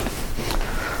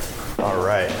All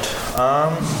right.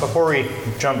 Before we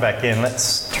jump back in,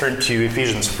 let's turn to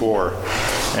Ephesians 4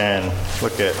 and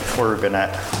look at where we've been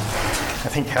at. I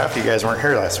think half of you guys weren't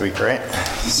here last week, right?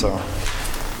 So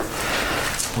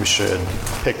we should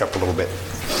pick up a little bit.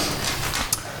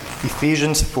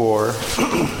 Ephesians 4,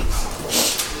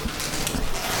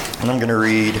 and I'm going to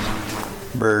read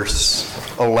verse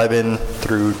 11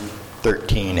 through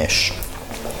 13-ish.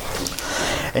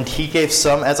 And he gave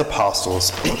some as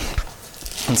apostles,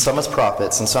 and some as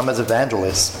prophets, and some as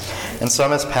evangelists, and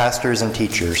some as pastors and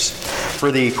teachers,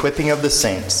 for the equipping of the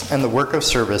saints, and the work of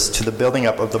service to the building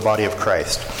up of the body of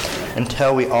Christ,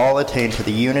 until we all attain to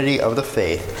the unity of the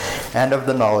faith, and of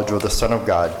the knowledge of the Son of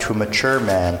God, to a mature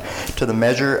man, to the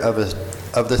measure of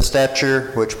the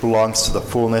stature which belongs to the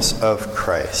fullness of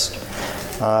Christ.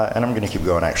 And I'm going to keep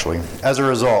going, actually. As a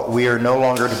result, we are no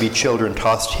longer to be children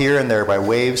tossed here and there by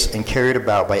waves and carried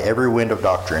about by every wind of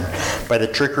doctrine, by the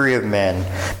trickery of men,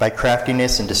 by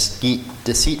craftiness and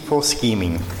deceitful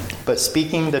scheming. But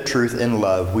speaking the truth in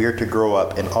love, we are to grow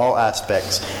up in all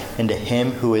aspects into him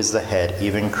who is the head,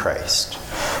 even Christ,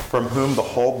 from whom the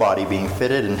whole body, being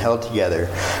fitted and held together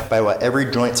by what every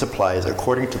joint supplies,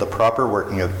 according to the proper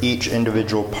working of each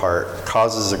individual part,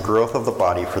 causes the growth of the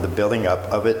body for the building up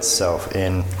of itself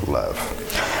in love.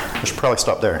 I should probably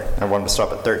stop there. I wanted to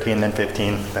stop at 13, then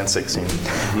 15, then 16.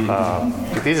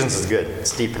 Ephesians is good.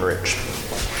 It's deep and rich.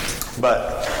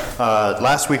 But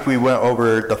last week we went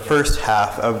over the first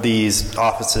half of these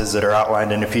offices that are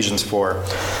outlined in Ephesians 4.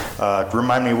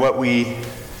 Remind me what we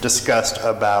discussed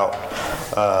about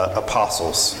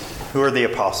apostles. Who are the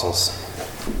apostles?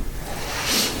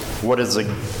 What is the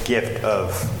gift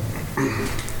of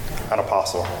an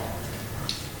apostle?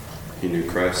 He knew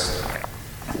Christ.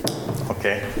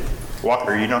 Okay.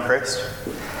 Walker, you know Christ?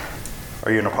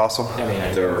 Are you an apostle? I mean,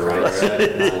 I They're know Christ.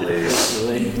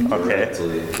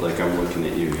 directly, like I'm looking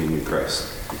at you, he knew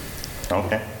Christ.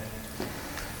 Okay.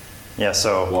 Yeah,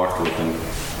 so... Walked with him.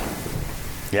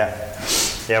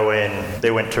 Yeah, when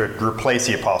they went to replace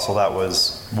the apostle, that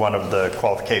was one of the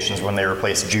qualifications when they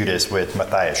replaced Judas with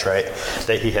Matthias, right?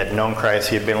 That he had known Christ,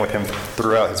 he had been with him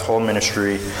throughout his whole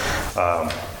ministry,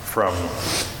 from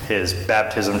his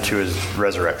baptism to his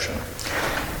resurrection.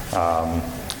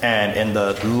 And in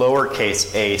the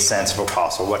lowercase a sense of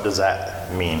apostle, what does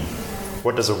that mean?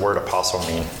 What does the word apostle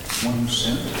mean? 1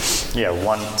 cent. Yeah,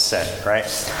 1 cent, right?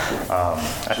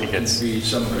 I think it's... It could be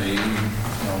somebody,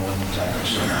 one time,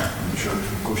 I'm sure.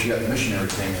 Of course, you got the missionary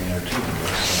thing in there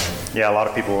too. Yeah, a lot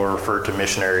of people refer to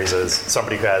missionaries as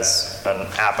somebody who has an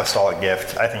apostolic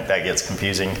gift. I think that gets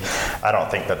confusing. I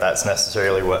don't think that that's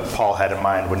necessarily what Paul had in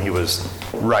mind when he was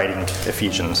writing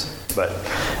Ephesians, but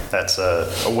that's a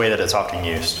way that it's often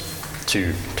used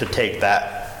to take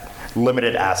that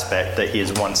limited aspect that he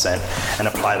is 1 cent and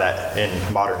apply that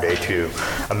in modern day to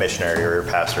a missionary or a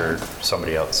pastor or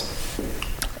somebody else.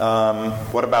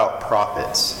 What about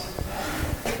prophets?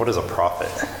 What is a prophet?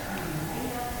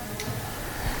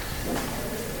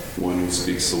 One who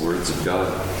speaks the words of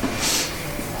God.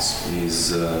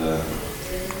 He's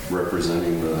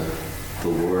representing the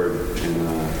Lord in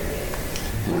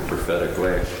a prophetic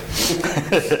way.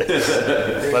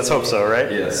 Let's hope so,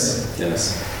 right?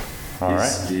 Yes. All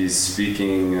right. He's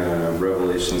speaking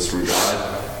revelations from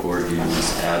God, or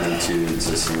he's adding to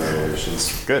existing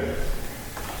revelations. Good.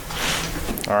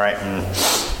 All right,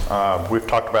 and we've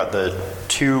talked about the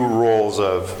 2 roles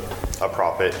of a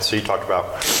prophet. So you talked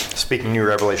about speaking new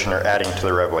revelation or adding to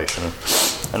the revelation.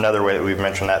 Another way that we've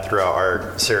mentioned that throughout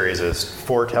our series is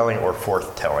foretelling or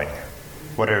forthtelling.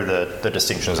 What are the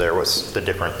distinctions there? What's the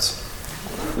difference?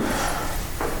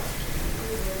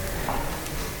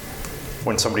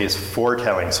 When somebody is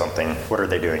foretelling something, what are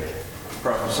they doing?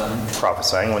 Prophesying.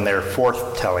 Prophesying. When they're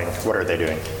forthtelling, what are they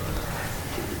doing?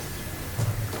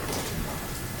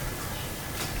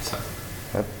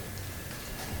 Yep.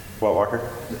 What, Walker?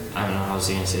 I don't know. I was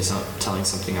going to say telling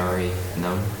something already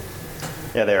known.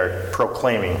 Yeah, they are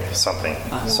proclaiming something.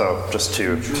 So just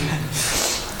to...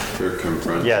 They're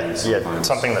confronting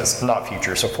something that's not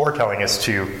future. So foretelling is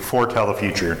to foretell the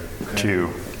future,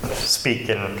 to speak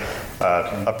in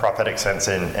a prophetic sense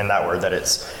in that word, that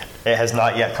it has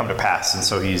not yet come to pass, and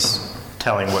so he's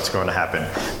telling what's going to happen.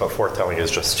 But forthtelling is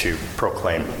just to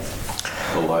proclaim.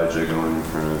 Elijah going in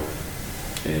front of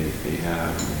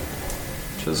Ahab,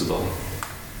 Jezebel,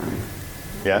 right?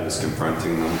 Yeah. He was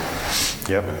confronting them.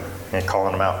 Yep. And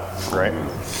calling them out, right?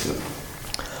 Yep.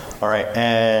 All right,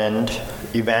 and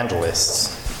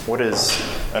evangelists. What is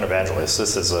an evangelist?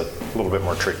 This is a little bit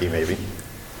more tricky, maybe.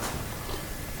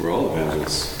 We're all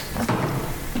evangelists.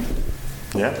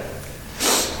 Yeah.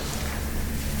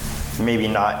 maybe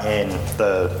not in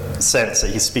the sense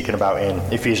that he's speaking about in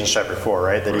Ephesians chapter 4,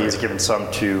 right? That he's given some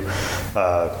to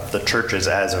the churches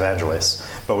as evangelists.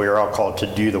 But we are all called to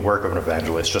do the work of an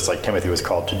evangelist, just like Timothy was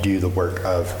called to do the work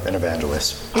of an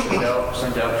evangelist.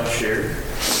 Sent out to share.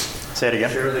 Say it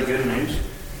again. Share the good news.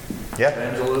 Yeah.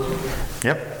 Evangelism.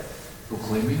 Yep.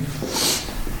 Proclaiming.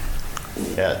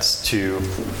 Yeah, it's to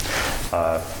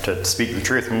speak the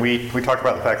truth. And we talked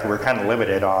about the fact that we're kind of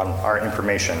limited on our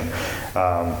information.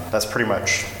 That's pretty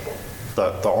much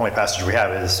the only passage we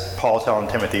have is Paul telling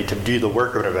Timothy to do the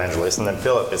work of an evangelist. And then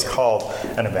Philip is called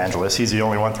an evangelist. He's the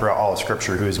only one throughout all of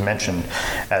Scripture who is mentioned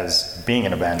as being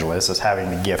an evangelist, as having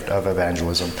the gift of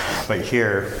evangelism. But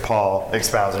here, Paul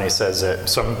expounds and he says that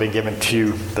some have been given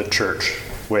to the church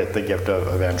with the gift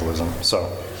of evangelism. So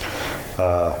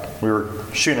we were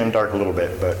shooting in the dark a little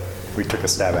bit, but we took a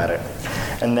stab at it.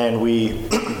 And then we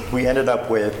ended up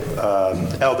with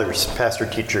elders, pastor,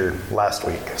 teacher last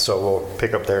week. So we'll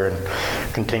pick up there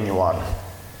and continue on.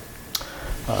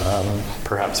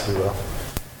 Perhaps we will.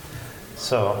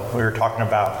 So we were talking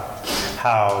about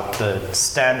how the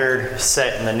standard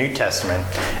set in the New Testament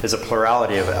is a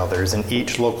plurality of elders in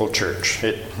each local church.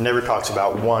 It never talks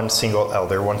about one single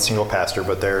elder, one single pastor,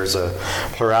 but there's a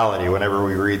plurality whenever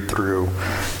we read through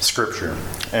Scripture.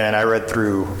 And I read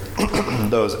through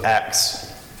those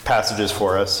Acts passages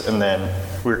for us, and then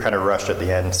we were kind of rushed at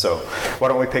the end. So why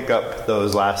don't we pick up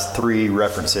those last three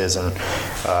references and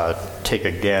take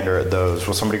a gander at those.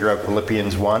 Will somebody grab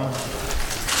Philippians 1?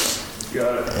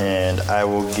 Got it. And I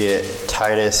will get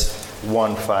Titus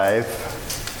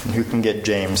 1:5. And who can get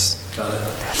James? Got it.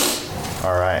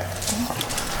 All right.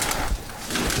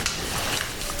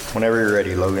 Whenever you're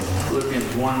ready, Logan.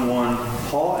 Philippians 1:1.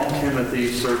 Paul and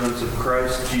Timothy, servants of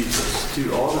Christ Jesus,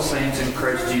 to all the saints in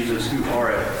Christ Jesus who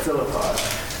are at Philippi,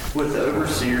 with the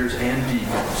overseers and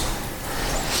deacons.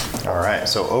 All right,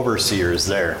 so overseers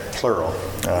there, plural,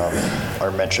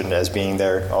 are mentioned as being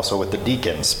there, also with the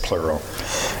deacons, plural.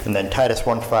 And then Titus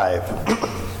 1:5,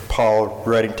 Paul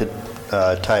writing to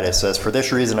Titus says, "For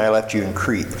this reason I left you in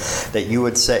Crete, that you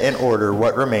would set in order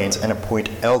what remains and appoint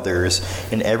elders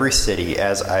in every city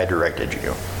as I directed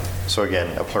you." So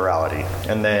again, a plurality.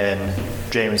 And then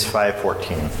James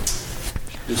 5:14.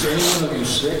 Is any one of you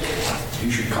sick?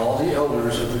 You should call the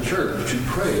elders of the church to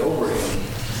pray over him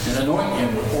and anoint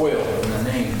him with oil in the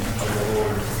name of the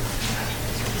Lord.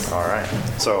 All right.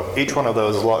 So each one of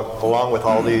those, along with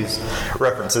all these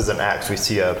references in Acts, we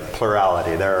see a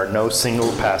plurality. There are no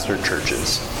single pastor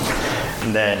churches.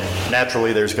 And then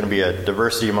naturally there's going to be a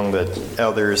diversity among the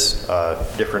elders,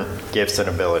 different gifts and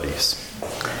abilities.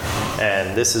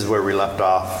 And this is where we left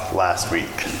off last week,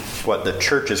 what the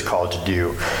church is called to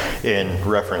do in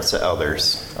reference to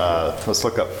elders. Let's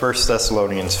look up 1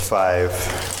 Thessalonians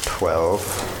 5:12.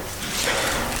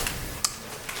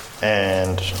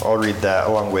 And I'll read that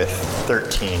along with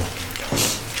 13.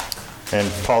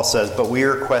 And Paul says, "But we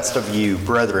request of you,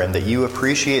 brethren, that you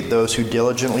appreciate those who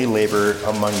diligently labor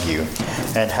among you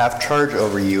and have charge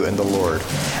over you in the Lord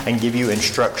and give you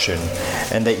instruction,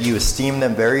 and that you esteem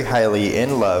them very highly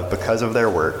in love because of their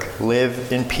work.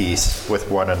 Live in peace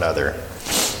with one another."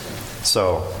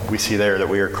 So we see there that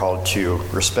we are called to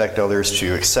respect others,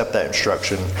 to accept that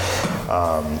instruction,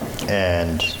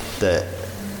 and that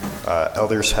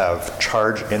elders have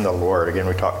charge in the Lord. Again,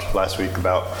 we talked last week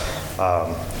about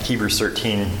Hebrews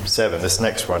 13:7, this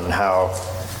next one, how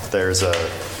there's a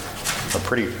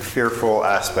pretty fearful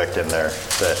aspect in there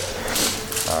that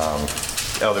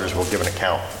elders will give an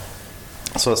account.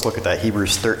 So let's look at that,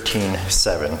 Hebrews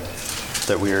 13:7,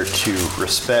 that we are to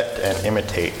respect and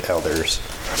imitate elders.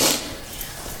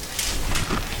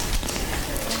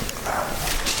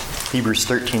 Hebrews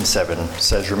 13:7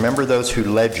 says, "Remember those who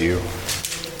led you."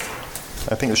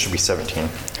 I think this should be 17,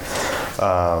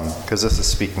 because this is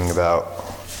speaking about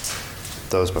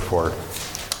those before.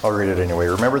 I'll read it anyway.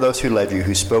 "Remember those who led you,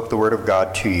 who spoke the word of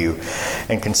God to you,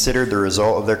 and considered the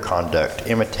result of their conduct.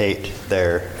 Imitate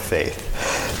their faith."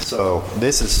 So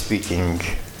this is speaking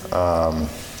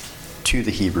to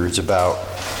the Hebrews about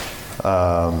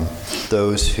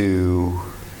those who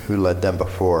led them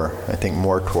before. I think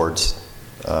more towards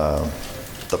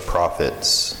the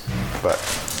prophets, but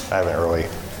I haven't really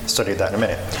studied that in a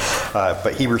minute.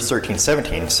 But Hebrews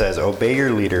 13:17 says, "Obey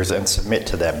your leaders and submit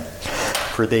to them,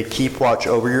 for they keep watch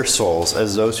over your souls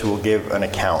as those who will give an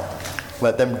account.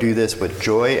 Let them do this with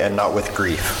joy and not with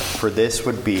grief, for this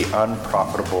would be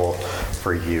unprofitable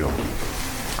for you."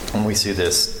 And we see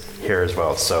this here as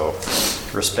well. So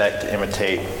respect,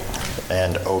 imitate,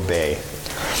 and obey.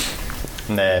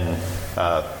 And then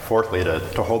fourthly,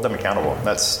 to hold them accountable.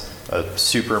 That's a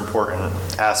super important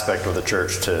aspect of the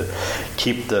church, to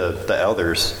keep the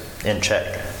elders in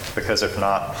check. Because if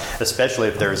not, especially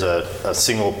if there's a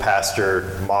single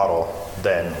pastor model,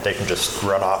 then they can just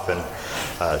run off and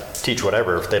teach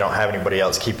whatever if they don't have anybody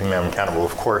else keeping them accountable.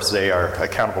 Of course, they are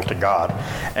accountable to God,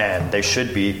 and they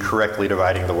should be correctly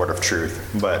dividing the word of truth,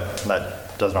 but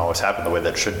that doesn't always happen the way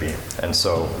that should be. And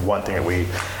so one thing that we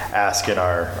ask in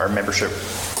our membership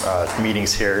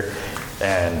meetings here,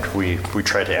 and we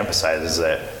try to emphasize, is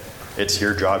that it's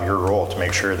your job, your role, to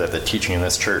make sure that the teaching in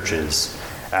this church is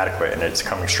adequate and it's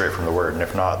coming straight from the word. And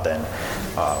if not, then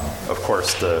of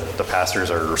course the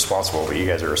pastors are responsible, but you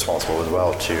guys are responsible as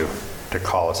well to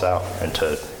call us out and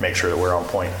to make sure that we're on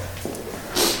point.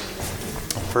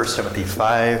 1 Timothy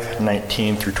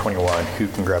 5:19 through 21. Who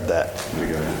can grab that? We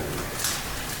got it.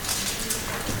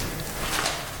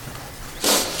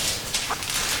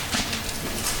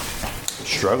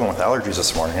 Struggling with allergies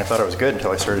this morning. I thought I was good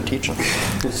until I started teaching.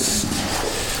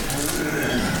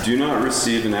 Do not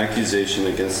receive an accusation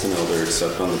against an elder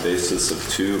except on the basis of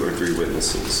 2 or 3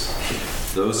 witnesses.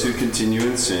 Those who continue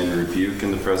in sin rebuke in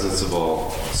the presence of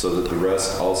all, so that the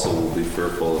rest also will be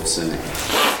fearful of sinning.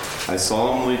 I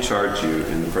solemnly charge you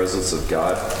in the presence of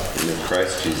God and of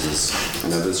Christ Jesus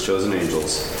and of his chosen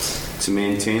angels to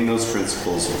maintain those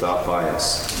principles without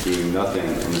bias, doing nothing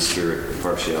in the spirit of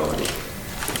partiality.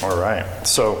 All right.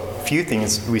 So a few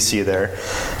things we see there.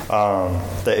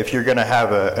 That if you're going to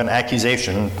have an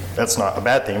accusation, that's not a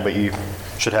bad thing, but you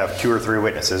should have 2 or 3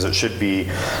 witnesses. It should be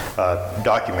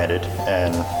documented,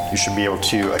 and you should be able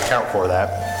to account for that.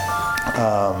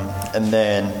 And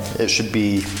then it should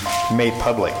be made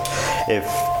public. If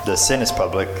the sin is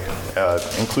public,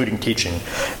 including teaching,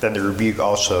 then the rebuke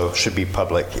also should be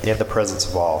public in the presence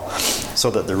of all, so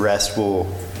that the rest will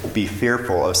be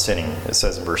fearful of sinning, it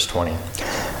says in verse 20.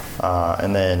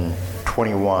 And then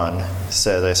 21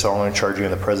 says, I solemnly charge you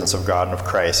in the presence of God and of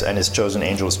Christ and his chosen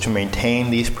angels to maintain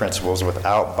these principles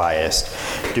without bias,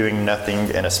 doing nothing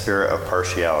in a spirit of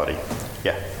partiality.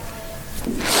 Yeah.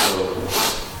 So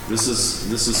this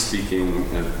is speaking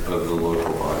of the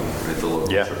local body, right? The local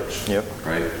church. Yep.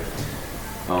 Right?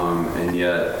 And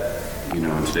yet,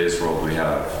 in today's world we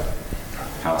have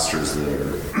pastors that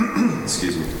are,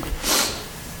 excuse me,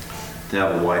 they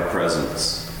have a wide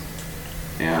presence.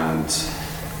 And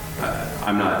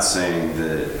I'm not saying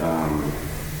that...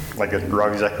 like a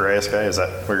Ravi Zacharias guy, is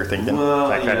that what you're thinking? Well,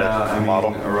 that kind of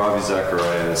model? A Ravi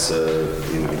Zacharias,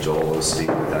 Joel Osteen,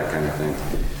 that kind of thing.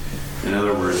 In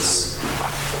other words,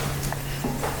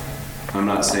 I'm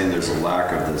not saying there's a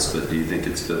lack of this, but do you think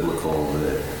it's biblical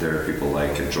that there are people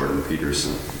like Jordan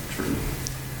Peterson?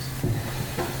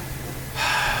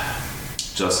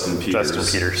 Justin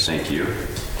Peters. Thank you.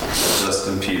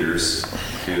 Justin Peters,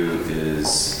 who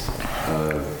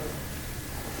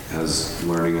has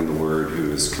learning in the Word,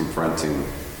 who is confronting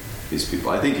these people.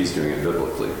 I think he's doing it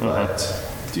biblically, but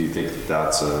do you think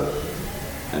that's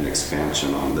an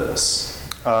expansion on this?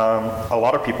 A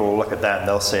lot of people will look at that and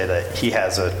they'll say that he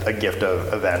has a gift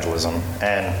of evangelism,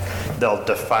 and they'll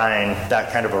define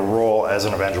that kind of a role as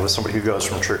an evangelist, somebody who goes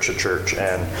from church to church,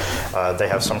 and they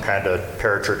have some kind of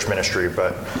parachurch ministry.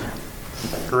 But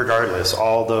regardless,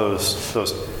 all those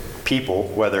people,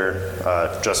 whether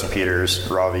Justin Peters,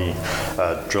 Ravi,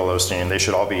 Joel Osteen, they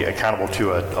should all be accountable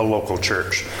to a local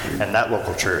church, and that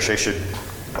local church, they should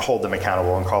hold them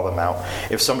accountable and call them out.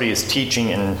 If somebody is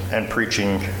teaching and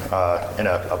preaching in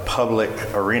a public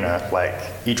arena like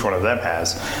each one of them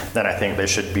has, then I think they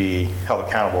should be held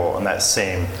accountable in that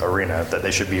same arena, that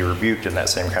they should be rebuked in that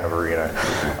same kind of arena.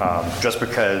 Just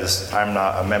because I'm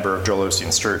not a member of Joel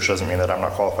Osteen's church doesn't mean that I'm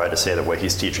not qualified to say that what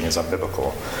he's teaching is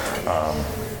unbiblical,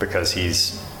 because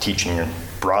he's teaching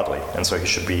broadly, and so he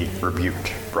should be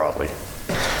rebuked broadly.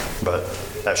 But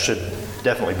that should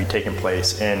definitely be taking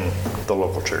place in the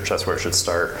local church. That's where it should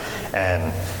start.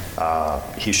 And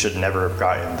he should never have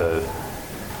gotten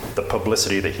the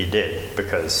publicity that he did,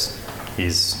 because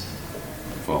he's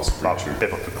not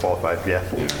biblically qualified. Yeah.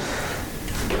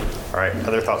 All right.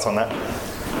 Other thoughts on that?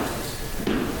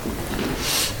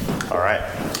 All right.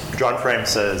 John Frame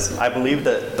says, I believe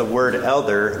that the word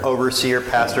elder, overseer,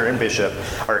 pastor, and bishop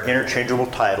are interchangeable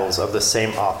titles of the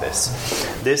same office.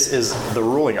 This is the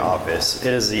ruling office.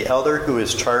 It is the elder who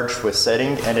is charged with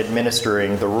setting and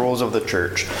administering the rules of the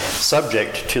church,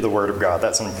 subject to the word of God.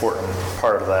 That's an important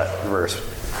part of that verse.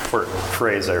 Important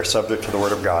phrase there, subject to the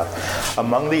word of God.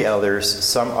 Among the elders,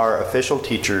 some are official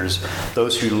teachers,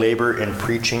 those who labor in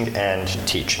preaching and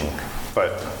teaching.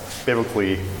 But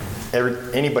biblically,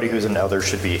 anybody who's an elder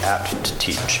should be apt to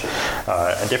teach.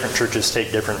 And different churches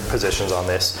take different positions on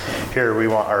this. Here we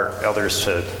want our elders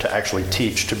to actually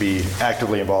teach, to be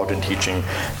actively involved in teaching.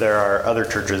 There are other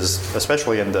churches,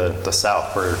 especially in the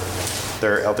South, where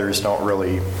their elders don't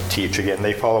really teach. Again,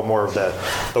 they follow more of the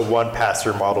one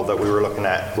pastor model that we were looking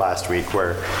at last week,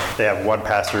 where they have one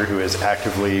pastor who is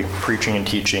actively preaching and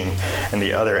teaching, and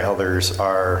the other elders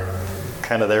are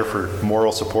kind of there for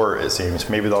moral support, it seems.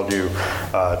 Maybe they'll do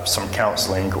some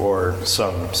counseling or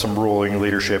some ruling,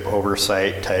 leadership,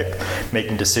 oversight type,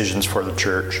 making decisions for the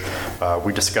church.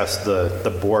 We discussed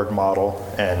the board model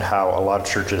and how a lot of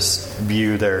churches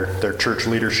view their church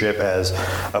leadership as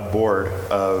a board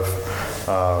of,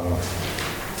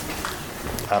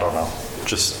 I don't know,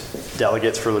 just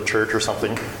delegates for the church or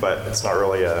something, but it's not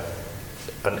really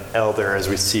an elder as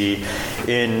we see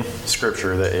in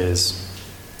Scripture that is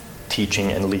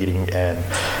teaching and leading and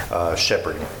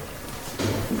shepherding.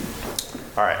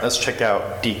 All right, let's check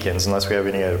out deacons, unless we have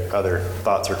any other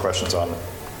thoughts or questions on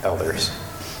elders.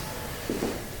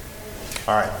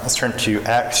 All right, let's turn to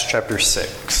Acts chapter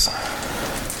 6.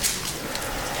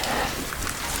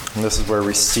 And this is where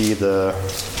we see the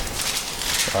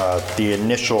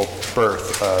initial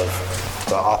birth of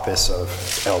the office of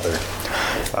elder.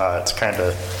 It's kind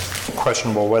of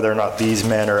questionable whether or not these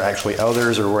men are actually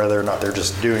elders or whether or not they're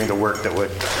just doing the work that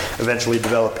would eventually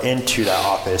develop into that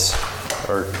office,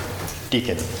 or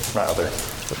deacon, not elder,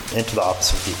 into the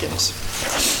office of deacons.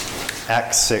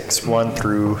 Acts 6, 1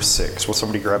 through 6. Will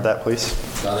somebody grab that, please?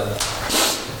 Got it.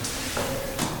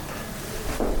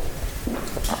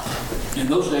 In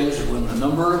those days, when the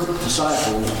number of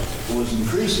disciples was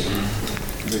increasing,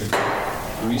 the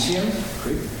Grecian, how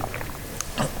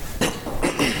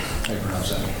do you pronounce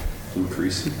that?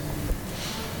 Increasing?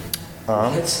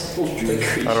 It's the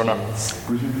I don't know.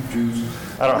 Grecian Jews.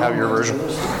 I don't have your version.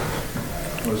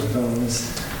 Was it on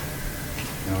this?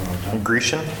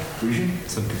 Grecian? Grecian?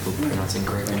 Some people pronounce it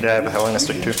correctly. Yeah, I have a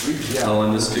Hellenistic too. Yeah.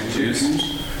 Hellenistic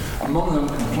Jews? Among them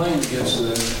complained against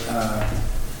the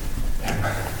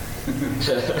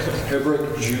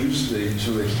Hebraic Jews,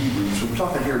 so the Hebrews. We're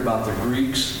talking here about the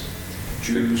Greeks,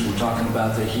 Jews. We're talking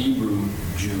about the Hebrew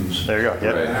Jews. There you go.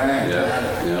 Yep. Right.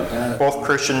 Got Yeah. it. Both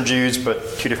Christian Jews,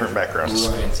 but two different backgrounds.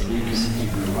 Right, Greek and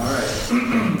Hebrew. All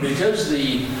right. Because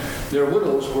their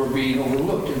widows were being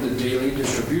overlooked in the daily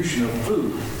distribution of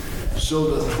food.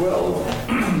 So the 12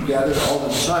 gathered all the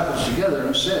disciples together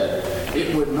and said,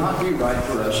 "It would not be right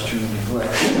for us to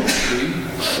neglect the ministry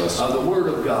of the Word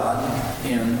of God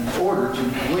in order to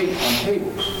wait on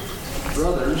tables.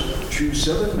 Brothers, choose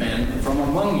 7 men from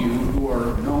among you who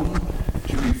are known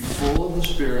to be full of the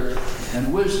Spirit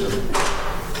and wisdom.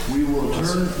 We will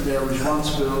turn this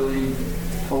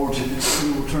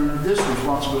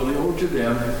responsibility over to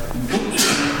them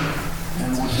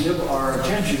and will give our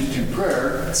attention to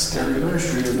prayer and the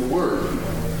ministry of the Word."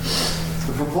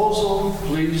 The proposal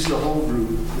pleased the whole group.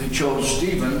 They chose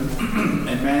Stephen,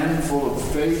 a man full of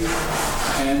faith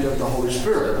and of the Holy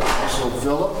Spirit, also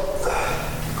Philip,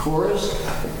 Chorus,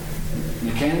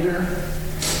 Nicander,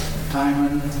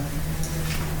 Timon,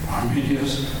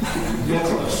 Arminius, and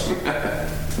Nicholas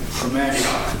from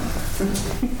Antioch,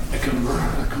 a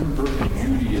convert to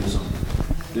Judaism.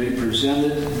 They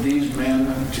presented these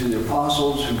men to the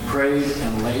apostles, who prayed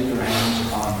and laid their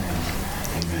hands on them.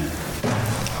 Amen.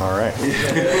 All right.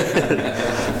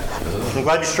 I'm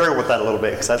glad you struggled with that a little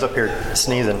bit, because I was up here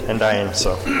sneezing and dying,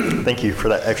 so thank you for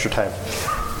that extra time.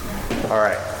 All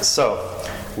right, so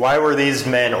why were these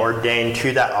men ordained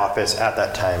to that office at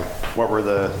that time? What were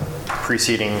the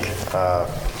preceding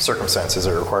circumstances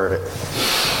that required it?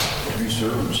 Every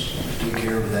servants took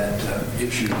care of that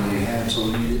issue they had, so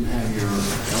you didn't have your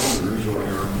elders or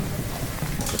your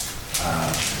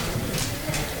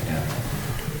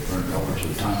elders at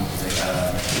the time,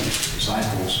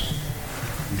 disciples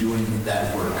doing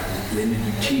that work. They need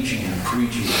to be teaching and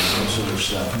preaching and that sort of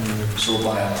stuff. So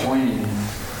by appointing,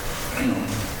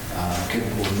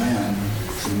 capable men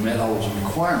who met all those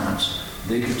requirements,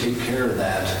 they could take care of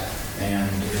that, and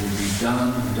it would be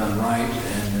done right,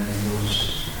 and then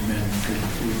those men could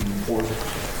report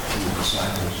to the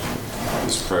disciples.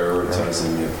 Just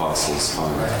prioritizing the apostles'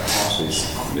 time,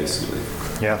 basically.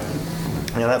 Yeah.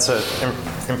 Yeah, that's an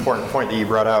important point that you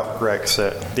brought out, Rex.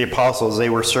 The apostles, they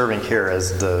were serving here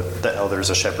as the elders,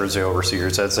 the shepherds, the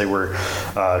overseers, as they were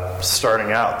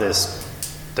starting out this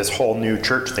whole new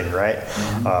church thing, right?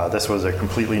 Mm-hmm. This was a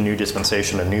completely new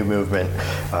dispensation, a new movement.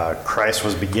 Christ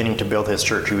was beginning to build his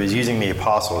church. He was using the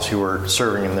apostles who were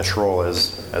serving in this role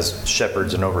as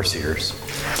shepherds and overseers.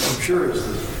 I'm sure it's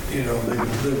they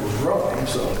were growing,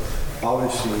 so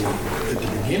obviously at the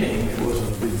beginning it wasn't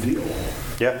a big deal.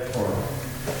 Yeah.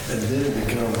 And then it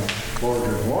became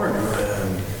larger and larger,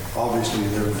 and obviously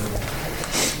the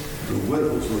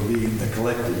widows were being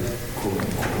neglected, quote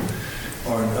unquote.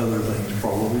 or in other things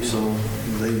probably, so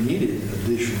they needed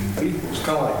additional people. It's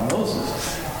kind of like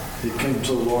Moses. It came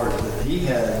so large that he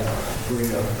had to bring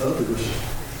up others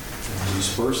and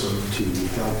disperse them to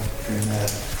help in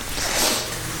that.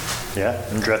 Yeah,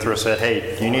 and Jethro said,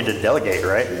 hey, you need to delegate,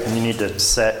 right? And you need to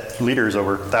set leaders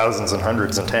over thousands and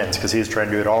hundreds and tens, because he was trying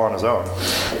to do it all on his own.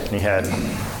 And he had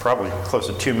probably close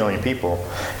to 2 million people,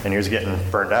 and he was getting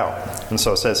burned out. And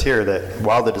so it says here that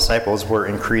while the disciples were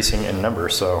increasing in number,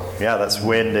 so yeah, that's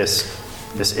when this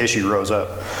issue rose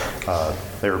up.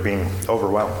 They were being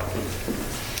overwhelmed.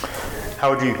 How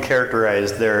would you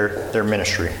characterize their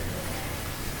ministry?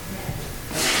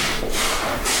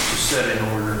 Just set in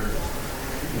order.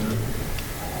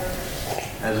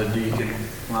 As a deacon,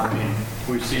 I mean,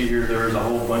 we see here there was a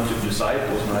whole bunch of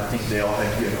disciples, and I think they all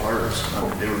had good hearts. I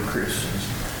mean, they were Christians.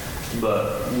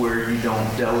 But where you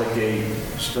don't delegate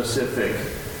specific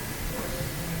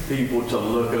people to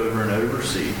look over and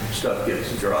oversee, stuff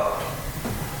gets dropped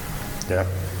Yeah.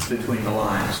 between the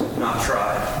lines. Not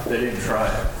tried. They didn't try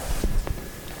it.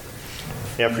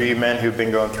 Yeah, for you men who've been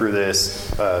going through this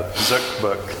Zook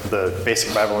book, the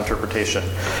Basic Bible Interpretation,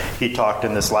 he talked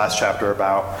in this last chapter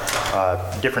about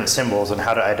different symbols and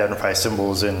how to identify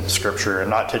symbols in Scripture, and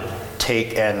not to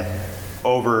take and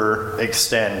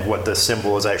overextend what the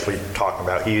symbol is actually talking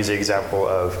about. He used the example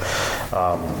of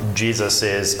Jesus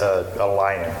is a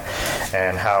lion,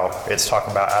 and how it's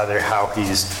talking about either how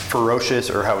he's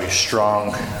ferocious or how he's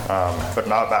strong, but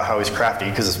not about how he's crafty,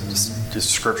 because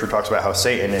Scripture talks about how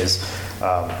Satan is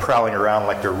prowling around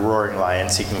like a roaring lion,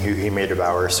 seeking who he may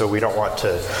devour. So we don't want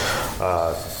to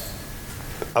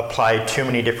apply too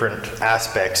many different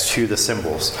aspects to the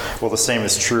symbols. Well, the same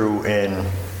is true in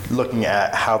looking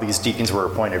at how these deacons were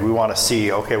appointed. We want to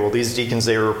see, okay, well, these deacons,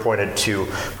 they were appointed to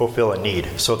fulfill a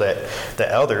need, so that the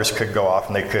elders could go off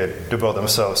and they could devote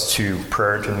themselves to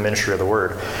prayer and to the ministry of the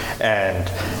word. And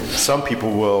some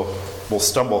people will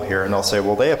stumble here and they'll say,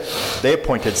 well, they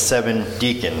appointed 7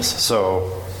 deacons,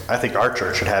 so I think our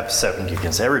church should have 7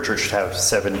 deacons. Every church should have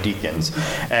 7 deacons.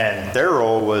 And their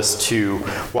role was to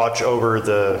watch over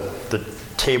the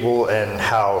table and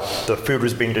how the food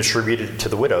was being distributed to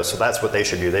the widows. So that's what they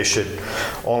should do. They should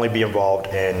only be involved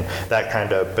in that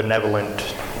kind of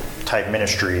benevolent type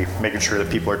ministry, making sure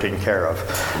that people are taken care of.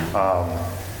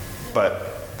 But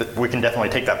we can definitely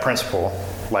take that principle,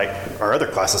 like our other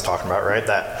class is talking about, right?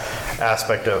 That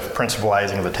aspect of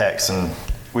principalizing the text, and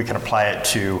we can apply it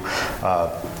to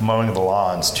mowing the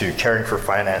lawns, to caring for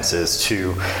finances,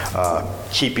 to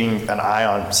keeping an eye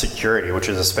on security, which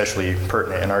is especially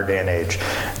pertinent in our day and age.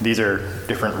 These are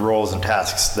different roles and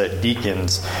tasks that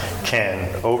deacons can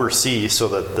oversee, so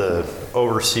that the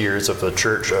overseers of the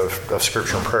church of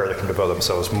Scripture and prayer, they can devote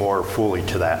themselves more fully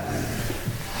to that.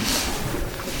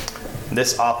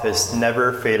 This office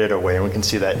never faded away, and we can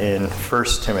see that in 1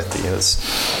 Timothy. Let's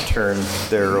turn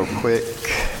there real quick.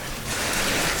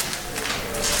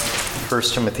 1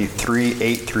 Timothy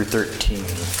 3:8-13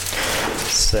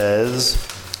 says,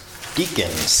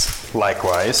 deacons,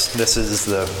 likewise, this is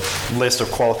the list of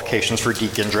qualifications for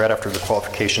deacons right after the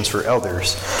qualifications for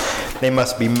elders. They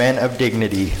must be men of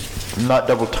dignity, not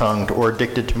double-tongued or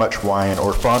addicted to much wine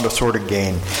or fond of sordid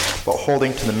gain, but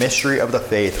holding to the mystery of the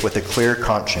faith with a clear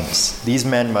conscience. These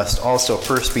men must also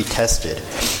first be tested.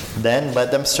 Then let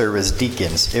them serve as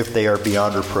deacons if they are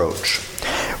beyond reproach.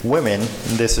 Women,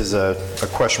 this is a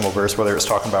questionable verse, whether it's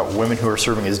talking about women who are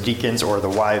serving as deacons or the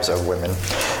wives of women,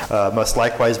 must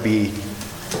likewise be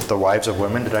the wives of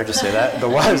women. Did I just say that? The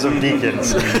wives of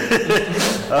deacons.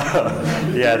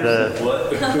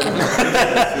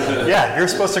 Yeah, you're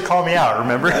supposed to call me out,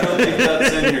 remember? I don't think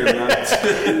that's in here, Matt.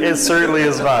 It certainly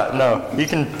is not. No, you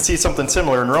can see something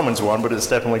similar in Romans 1, but it's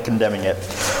definitely condemning it.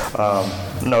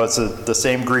 No, it's the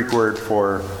same Greek word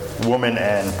for woman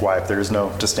and wife. There is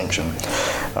no distinction.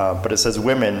 But it says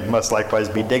women must likewise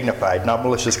be dignified, not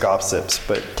malicious gossips,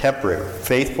 but temperate,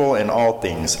 faithful in all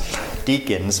things.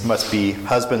 Deacons must be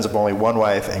husbands of only one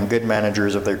wife and good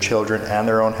managers of their children and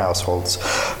their own households.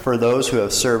 For those who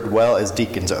have served well as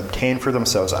deacons obtain for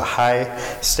themselves a high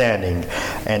standing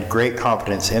and great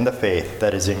confidence in the faith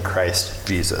that is in Christ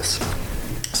Jesus.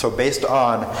 So based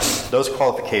on those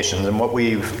qualifications and what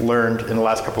we've learned in the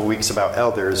last couple of weeks about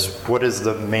elders, what is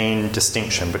the main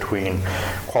distinction between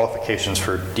qualifications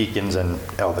for deacons and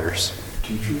elders?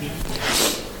 Teachers?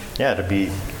 Yeah, to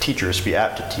be teachers, to be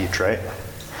apt to teach, right?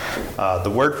 The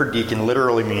word for deacon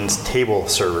literally means table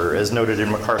server, as noted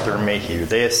in MacArthur and Mayhew.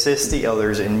 They assist the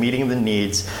elders in meeting the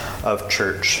needs of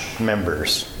church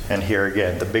members. And here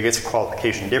again, the biggest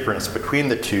qualification difference between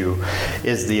the two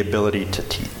is the ability to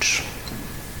teach.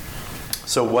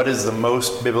 So what is the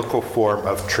most biblical form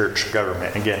of church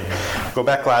government? Again, go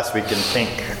back last week and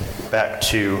think back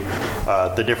to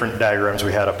the different diagrams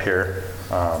we had up here.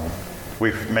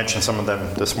 We've mentioned some of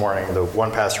them this morning, the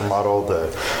one pastor model, the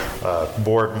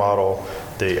board model,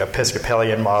 the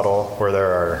Episcopalian model, where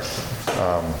there are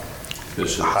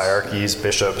Bishops. hierarchies,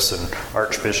 bishops and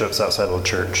archbishops outside of the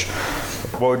church.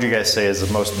 What would you guys say is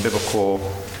the most biblical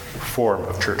form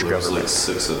of church There's government? like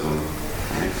 6 of them,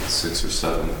 right? 6 or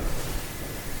 7.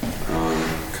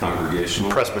 Congregational.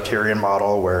 Presbyterian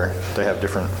model, where they have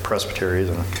different presbyteries,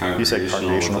 and you say Congregational with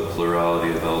congregational. a plurality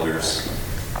of elders.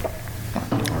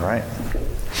 All right.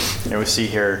 And we see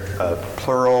here a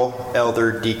plural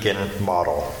elder deacon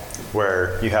model,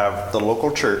 where you have the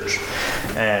local church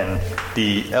and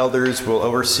the elders will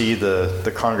oversee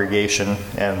the congregation,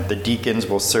 and the deacons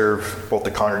will serve both the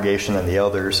congregation and the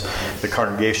elders. The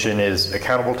congregation is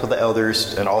accountable to the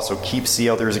elders and also keeps the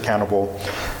elders accountable.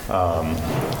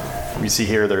 You see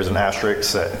here there's an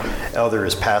asterisk that elder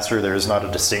is pastor. There is not a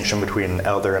distinction between an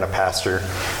elder and a pastor,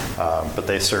 but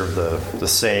they serve the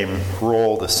same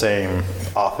role, the same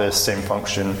office, same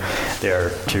function. They are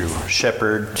to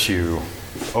shepherd, to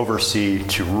oversee,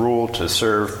 to rule, to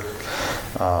serve.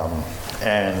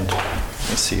 And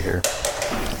let's see here.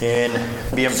 In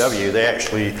BMW, they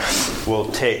actually will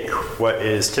take what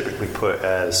is typically put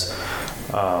as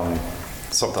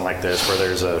something like this, where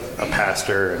there's a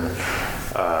pastor and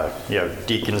you have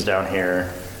deacons down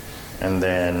here, and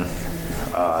then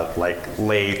like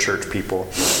lay church people,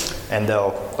 and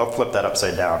they'll flip that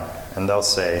upside down, and they'll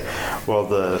say, well,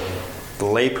 the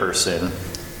lay person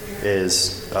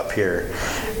is up here,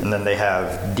 and then they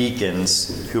have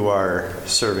deacons who are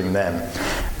serving them,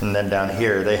 and then down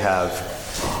here they have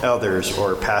elders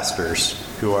or pastors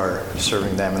who are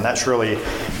serving them. And that's really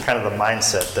kind of the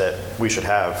mindset that we should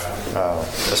have,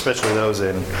 especially those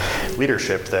in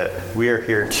leadership, that we are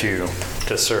here to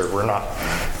serve. We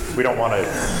don't want to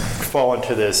fall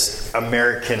into this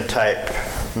American type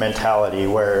mentality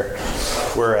where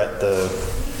we're at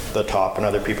the top and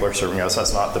other people are serving us.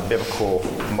 That's not the biblical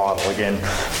model. Again,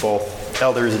 both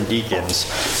elders and deacons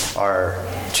are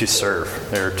to serve.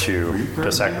 They're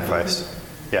to sacrifice.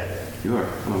 Yeah. You are?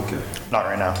 Oh, okay. Not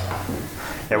right now.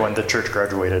 Yeah, when the church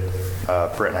graduated,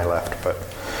 Britt and I left. But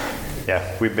yeah,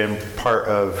 we've been part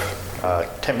of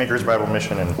Tent Makers Bible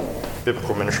Mission and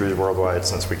Biblical Ministries Worldwide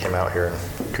since we came out here in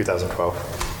 2012.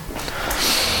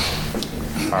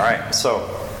 All right, so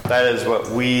that is what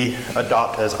we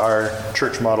adopt as our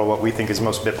church model, what we think is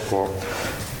most biblical.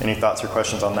 Any thoughts or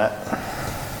questions on that?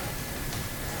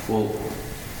 Well,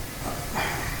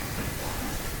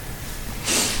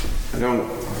 I don't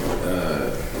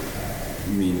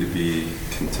mean to be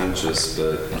contentious,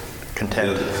 but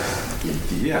Content.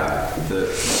 The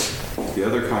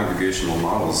other congregational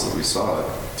models that we saw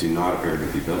do not appear to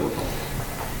be biblical.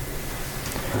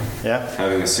 Yeah,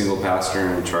 Having a single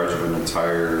pastor in charge of an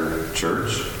entire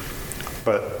church.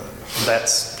 but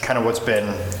that's kind of what's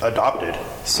been adopted.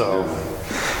 So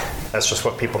that's just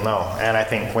what people know. And I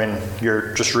think when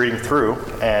you're just reading through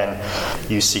and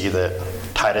you see that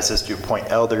Titus is to appoint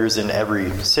elders in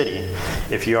every city,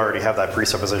 if you already have that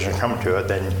presupposition coming to it,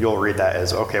 then you'll read that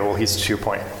as, okay, well, he's to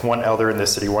appoint one elder in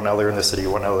this city, one elder in this city,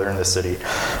 one elder in this city.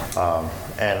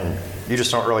 And you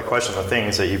just don't really question the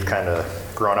things that you've kind of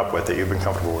grown up with, that you've been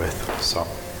comfortable with. So,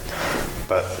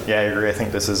 but yeah, I agree. I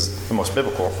think this is the most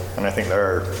biblical. And I think there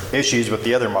are issues with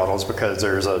the other models because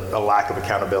there's a lack of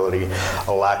accountability,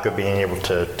 a lack of being able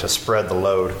to spread the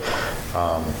load.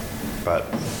 But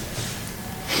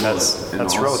that's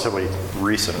also, relatively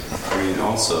recent.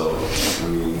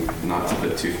 Not to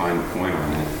put too fine a point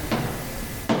on it,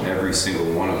 every single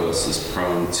one of us is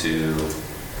prone to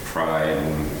pride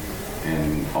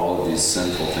and all of these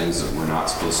sinful things that we're not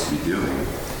supposed to be doing.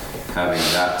 Having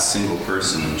that single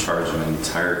person in charge of an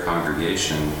entire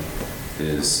congregation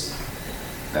is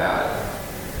bad.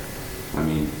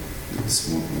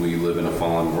 We live in a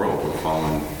fallen world. We're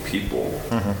fallen people.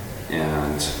 Mm-hmm.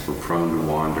 And we're prone to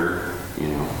wander,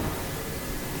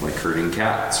 like herding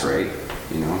cats, right?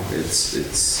 It's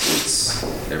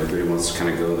everybody wants to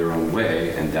kind of go their own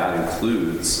way, and that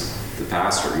includes the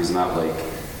pastor. He's not like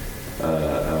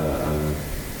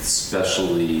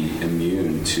specially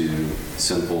immune to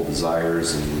sinful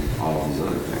desires and all of these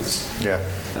other things. Yeah.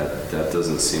 That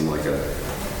doesn't seem like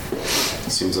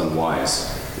seems unwise,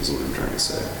 is what I'm trying to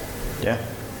say. Yeah,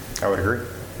 I would agree.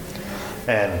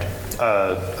 And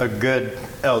a good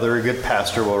elder, a good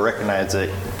pastor will recognize that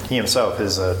he himself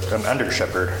is an under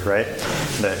shepherd, right?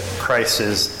 That Christ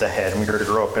is the head, and we are to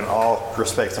grow up in all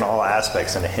respects and all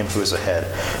aspects into him who is the head.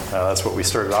 That's what we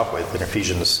started off with in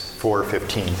Ephesians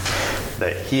 4:15.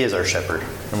 that he is our shepherd,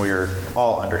 and we are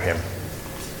all under him.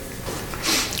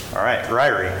 All right,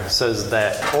 Ryrie says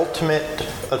that ultimate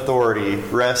authority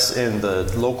rests in the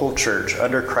local church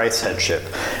under Christ's headship.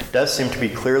 Does seem to be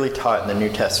clearly taught in the New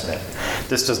Testament.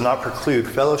 This does not preclude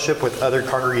fellowship with other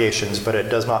congregations, but it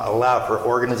does not allow for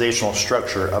organizational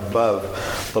structure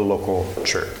above the local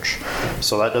church.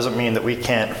 So that doesn't mean that we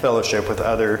can't fellowship with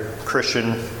other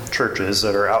Christian churches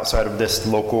that are outside of this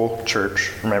local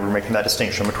church. Remember, making that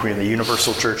distinction between the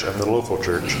universal church and the local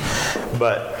church.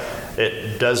 But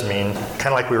it does mean, kind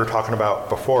of like we were talking about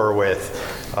before with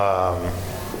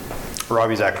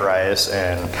Ravi Zacharias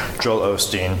and Joel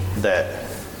Osteen, that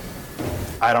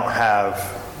I don't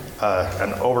have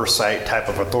an oversight type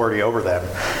of authority over them,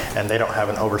 and they don't have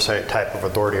an oversight type of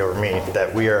authority over me,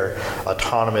 that we are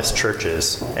autonomous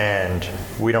churches, and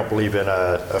we don't believe in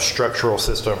a structural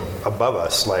system above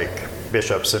us like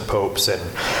bishops and popes and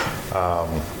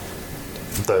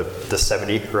the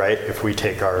 70, right? If we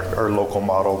take our local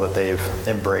model that they've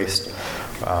embraced,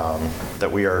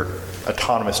 that we are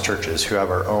autonomous churches who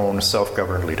have our own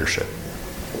self-governed leadership.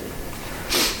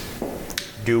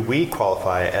 Do we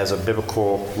qualify as a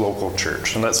biblical local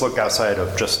church? And let's look outside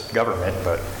of just government,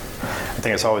 but I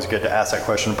think it's always good to ask that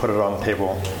question, put it on the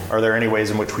table. Are there any ways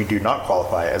in which we do not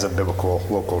qualify as a biblical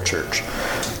local church?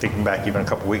 Thinking back even a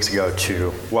couple weeks ago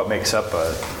to what makes up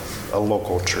a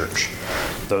local church.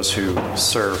 Those who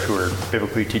serve, who are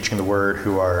biblically teaching the word,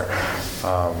 who are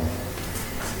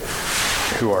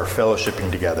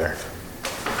fellowshipping together.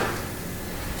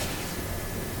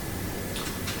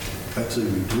 I'd say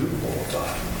we do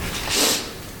qualify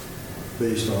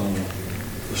based on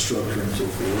the structure and so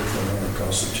forth and our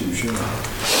Constitution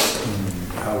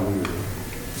and how we're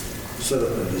set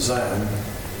up and designed,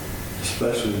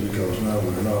 especially because now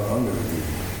we're not under the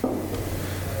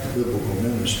biblical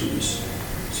ministries.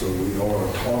 So we are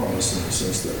autonomous in the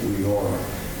sense that we are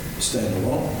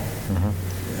standalone. Mm-hmm.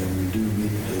 And we do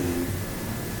meet the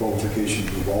qualifications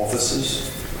of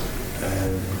offices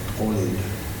and appointed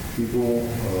people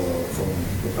from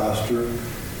the pastor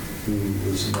who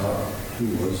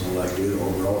was elected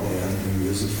or brought in, who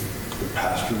is the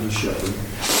pastor, the shepherd,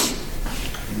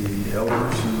 the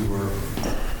elders who were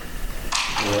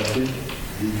elected,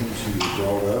 deacons who were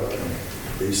brought up and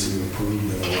basically approved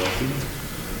and elected,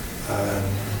 and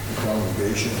the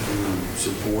congregation who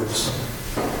supports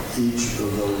each of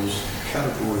those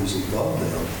categories above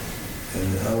them and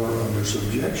are under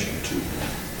subjection to them.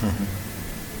 Mm-hmm.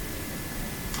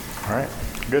 All right,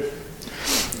 good.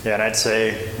 Yeah, and I'd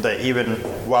say that even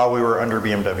while we were under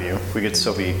BMW, we could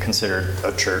still be considered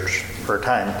a church for a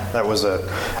time. That was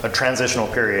a transitional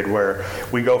period where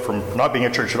we go from not being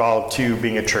a church at all to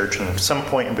being a church, and some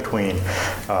point in between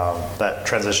that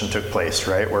transition took place,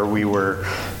 right? Where we were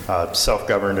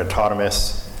self-governed,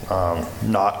 autonomous,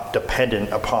 not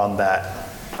dependent upon that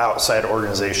outside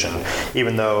organization,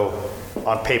 even though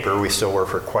on paper we still were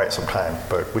for quite some time.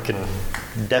 But we can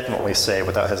definitely say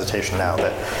without hesitation now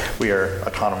that we are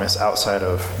autonomous outside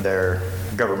of their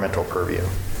governmental purview.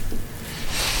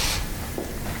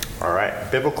 All right,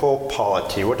 biblical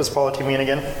polity. What does polity mean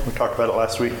again? We talked about it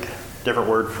last week. Different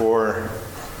word for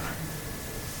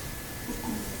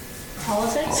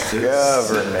politics?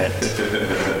 government.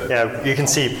 Yeah, you can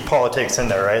see politics in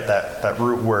there, right? That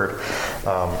root word.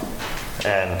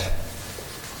 And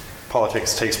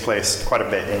politics takes place quite a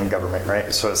bit in government,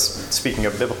 right? So it's speaking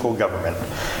of biblical government.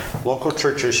 Local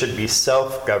churches should be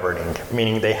self-governing,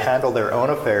 meaning they handle their own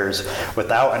affairs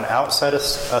without an outside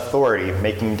authority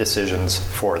making decisions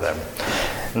for them.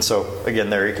 And so, again,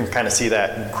 there you can kind of see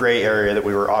that gray area that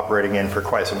we were operating in for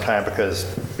quite some time, because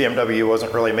BMW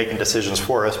wasn't really making decisions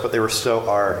for us, but they were still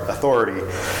our authority.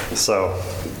 So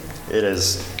it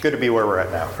is good to be where we're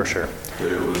at now, for sure.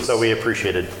 So we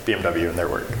appreciated BMW and their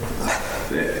work.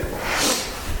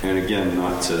 And again,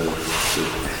 not to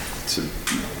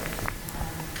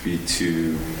be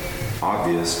too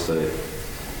obvious, but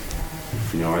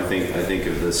I think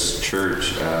of this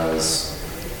church as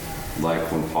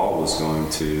like when Paul was going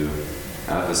to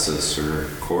Ephesus or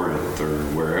Corinth or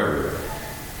wherever,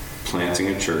 planting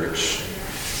a church,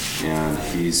 and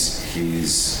he's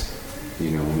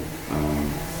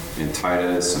in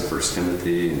Titus and 1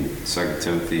 Timothy and 2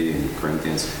 Timothy and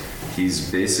Corinthians,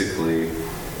 he's basically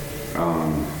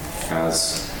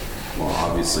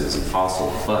obviously as an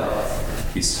apostle, but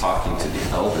he's talking to the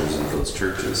elders of those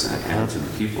churches and to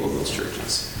the people of those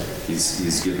churches.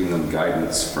 He's giving them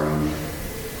guidance from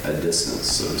a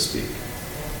distance, so to speak.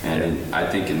 And I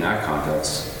think in that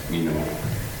context,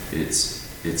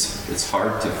 it's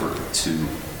hard to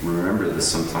remember this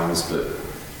sometimes, but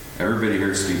everybody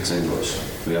here speaks English.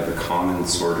 We have a common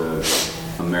sort of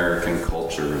American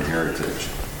culture and heritage.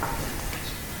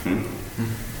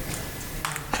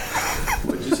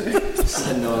 What'd you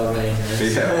say? No, right.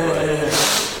 Yeah, right.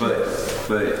 But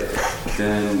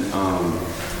then,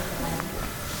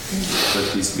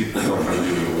 but these people don't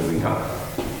believe in a living God.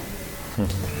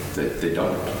 They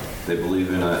don't. They believe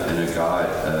in a God,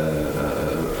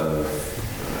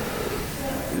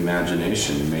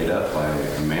 imagination made up by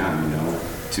a man,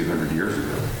 200 years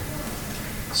ago.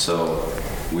 So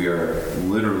we are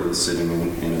literally sitting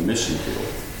in a mission field,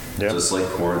 Yep. just like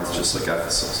Corinth, just like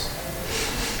Ephesus.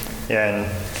 And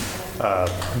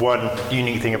one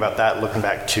unique thing about that, looking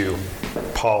back to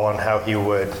Paul on how he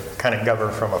would kind of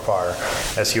govern from afar,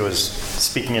 as he was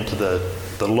speaking into the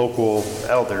local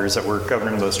elders that were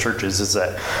governing those churches, is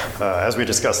that, as we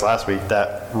discussed last week,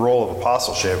 that role of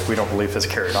apostleship, we don't believe is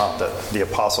carried on, that the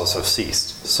apostles have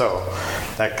ceased. So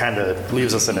that kind of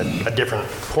leaves us in a different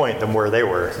point than where they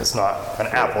were. It's not an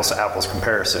apples to apples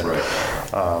comparison. Right.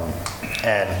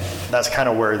 And that's kind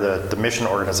of where the mission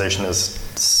organization is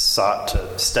sought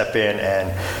to step in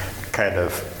and kind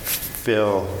of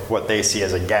fill what they see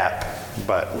as a gap.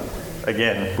 But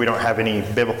again, we don't have any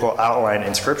biblical outline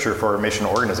in Scripture for a mission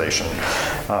organization.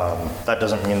 That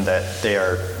doesn't mean that they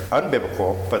are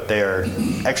unbiblical, but they are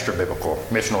extra biblical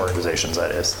mission organizations,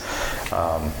 that is.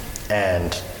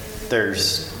 And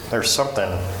there's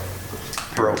something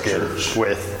broken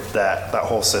with that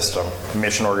whole system,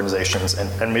 mission organizations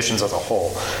and missions as a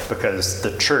whole, because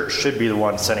the church should be the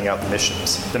one sending out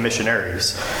the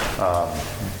missionaries.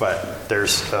 But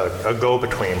there's a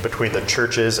go-between the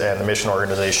churches and the mission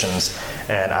organizations,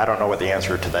 and I don't know what the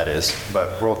answer to that is.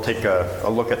 But we'll take a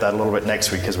look at that a little bit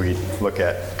next week as we look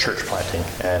at church planting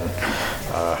and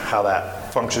how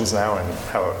that functions now and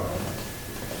how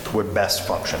it would best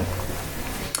function.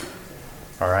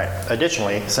 All right.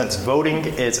 Additionally, since voting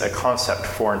is a concept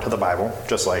foreign to the Bible,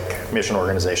 just like mission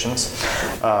organizations,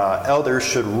 elders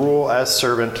should rule as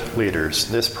servant leaders.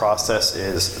 This process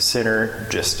is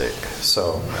synergistic.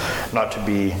 So not to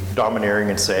be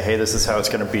domineering and say, hey, this is how it's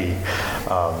going to be,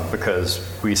 because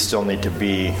we still need to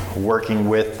be working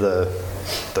with the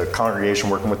congregation,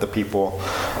 working with the people.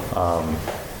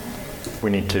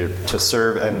 We need to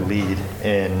serve and lead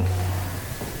in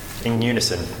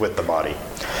unison with the body.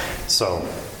 So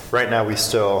right now we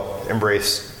still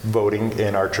embrace voting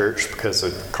in our church because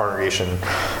the congregation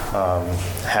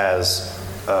has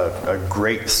a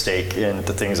great stake in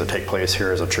the things that take place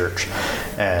here as a church,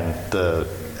 and the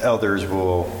elders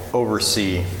will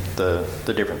oversee the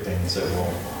different things that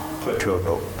we'll put to a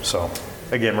vote. So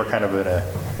again, we're kind of in a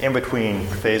in-between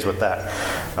phase with that,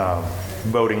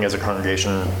 voting as a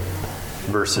congregation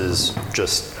versus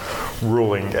just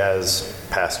ruling as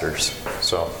pastors.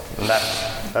 So that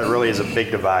really is a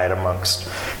big divide amongst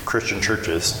Christian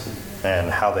churches and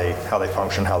how they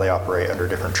function, how they operate under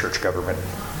different church government.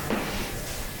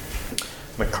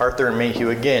 MacArthur and Mayhew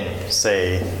again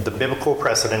say the biblical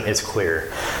precedent is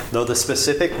clear. Though the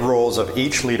specific roles of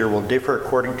each leader will differ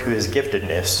according to his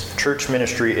giftedness, church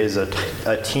ministry is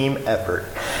a team effort.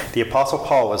 The Apostle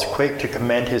Paul was quick to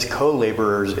commend his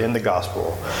co-laborers in the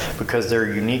gospel because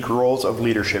their unique roles of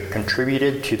leadership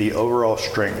contributed to the overall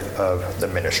strength of the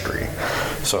ministry.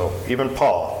 So even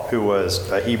Paul, who was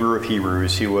a Hebrew of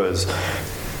Hebrews, he was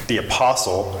the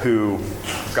apostle who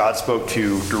God spoke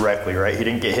to directly, right? He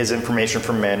didn't get his information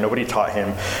from men. Nobody taught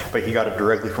him, but he got it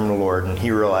directly from the Lord, and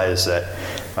he realized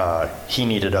that he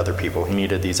needed other people. He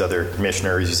needed these other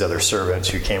missionaries, these other servants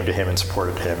who came to him and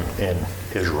supported him in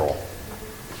his role.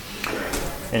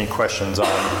 Any questions on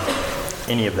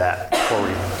any of that before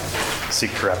we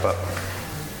seek to wrap up?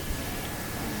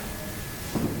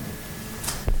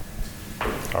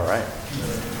 All right.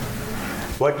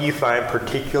 What do you find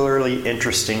particularly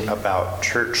interesting about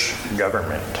church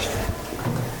government?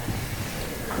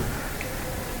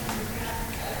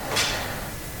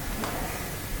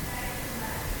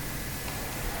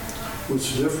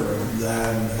 What's different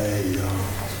than a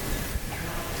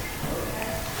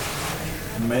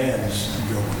man's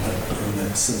government in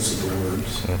that sense of the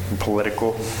words?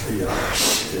 Political? Yeah,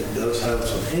 it does have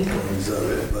some inklings of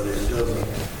it, but it doesn't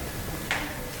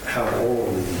have all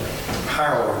the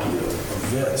hierarchy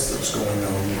of events that's going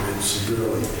on.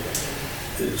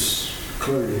 It's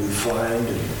clearly defined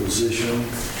and positioned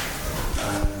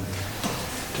and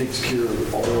takes care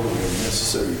of all of the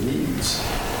necessary needs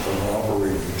of an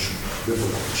operating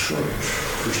biblical church,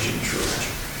 Christian church.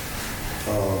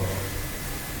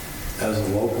 As a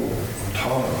local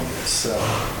autonomy itself.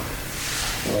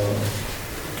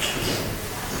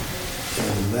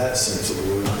 In that sense of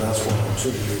the word, that's what I'm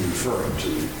simply referring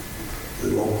to,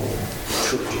 the local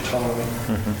church autonomy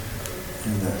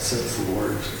in that sense of the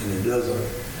words. And it doesn't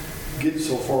get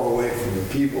so far away from the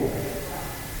people,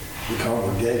 the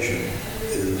congregation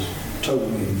is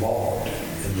totally involved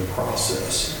in the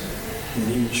process,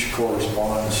 and each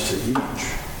corresponds to each.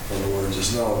 In other words,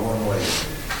 it's not a one-way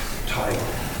type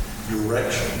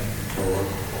direction, or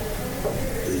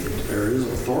there is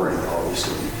authority,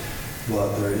 obviously,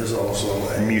 but there is also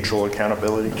a Mutual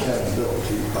accountability.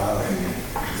 accountability by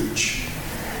each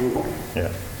group, Yeah.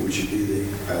 which would be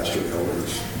the pastor,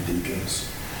 elders, deacons,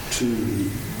 to the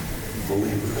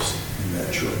believers in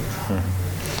that church.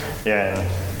 Yeah,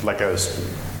 and like I was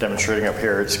demonstrating up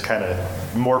here, it's kind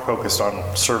of more focused on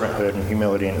servanthood and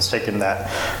humility, and it's taken that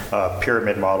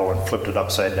pyramid model and flipped it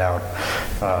upside down.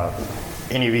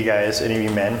 Any of you guys, any of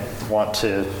you men, want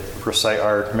to recite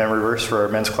our memory verse for our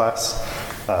men's class?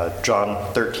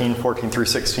 John 13, 14 through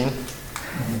 16.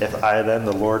 If I then,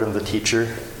 the Lord and the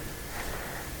teacher,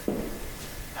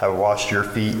 have washed your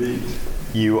feet,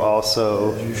 you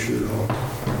also... You should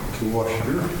to wash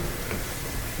your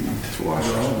To wash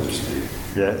others' feet.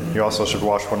 Yeah, you also should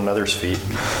wash one another's feet.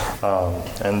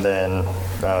 And then,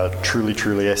 truly,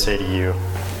 truly, I say to you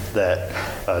that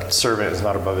a servant is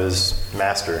not above his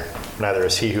master, neither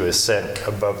is he who is sent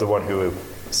above the one who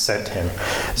sent him.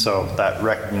 So that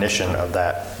recognition of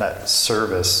that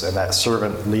service and that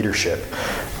servant leadership,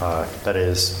 that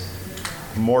is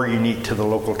more unique to the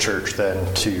local church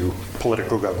than to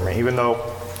political government, even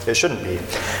though it shouldn't be.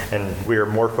 And we are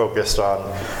more focused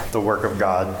on the work of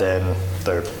God than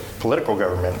the political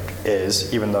government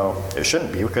is, even though it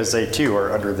shouldn't be, because they too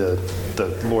are under the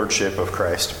lordship of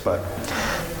Christ. But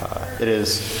it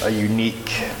is a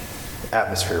unique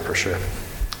atmosphere for sure.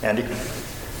 Andy?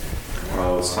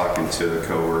 Well, I was talking to a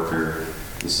coworker,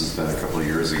 this has been a couple of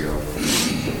years ago,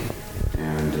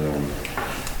 and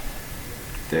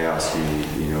they asked me,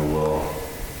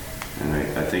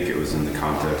 and I think it was in the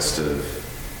context of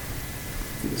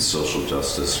social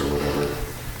justice or whatever,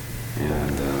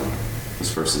 and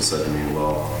this person said to me,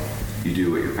 well, you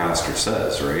do what your pastor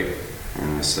says, right?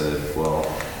 And I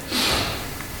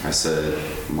said,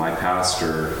 my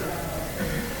pastor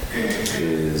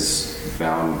is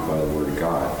bound by the Word of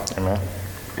God. Amen.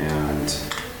 And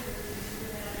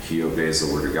he obeys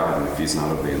the Word of God, and if he's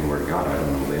not obeying the Word of God, I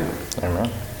don't obey him.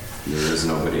 Amen. There is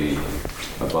nobody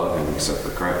above him except for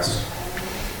Christ.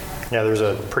 Yeah, there's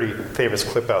a pretty famous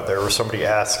clip out there where somebody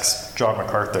asks John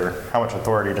MacArthur, how much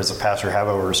authority does a pastor have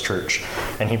over his church?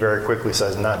 And he very quickly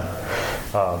says none.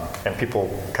 And people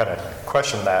kind of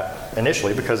question that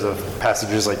initially because of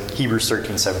passages like Hebrews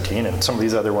 13:17 and some of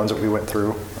these other ones that we went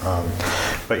through.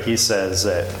 But he says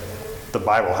that the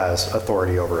Bible has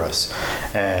authority over us,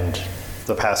 and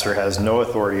the pastor has no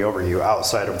authority over you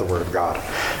outside of the Word of God.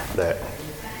 That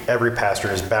every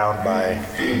pastor is bound by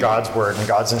God's Word and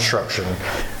God's instruction.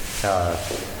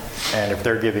 And if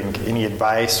they're giving any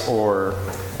advice or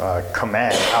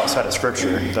command outside of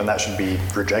Scripture, then that should be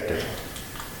rejected.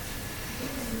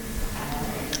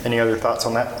 Any other thoughts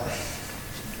on that?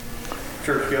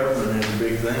 Church government is a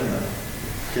big thing, though,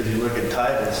 because you look at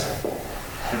Titus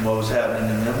and what was happening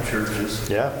in them churches,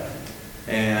 Yeah.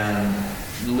 and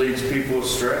leads people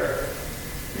astray.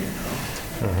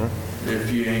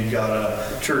 If you ain't got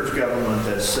a church government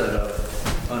that's set up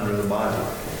under the Bible,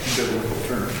 biblical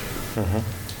terms.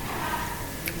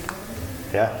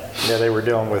 Yeah, they were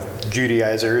dealing with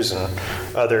Judaizers and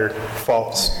other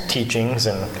false teachings,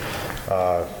 and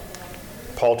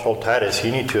Paul told Titus,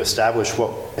 you need to establish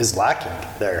what is lacking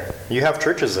there. You have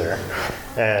churches there,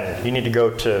 and you need to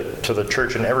go to the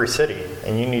church in every city,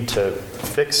 and you need to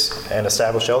fix and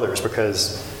establish elders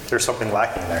because there's something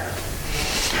lacking there.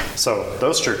 So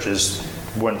those churches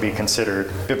wouldn't be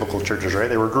considered biblical churches, right?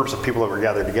 They were groups of people that were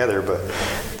gathered together, but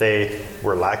they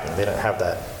were lacking. They didn't have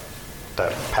that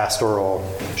pastoral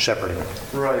shepherding.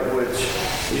 Right, which,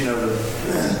 the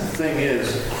thing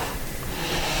is,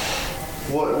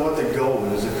 what the goal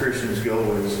is, the Christian's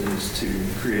goal is to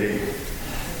create,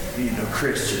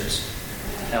 Christians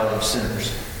out of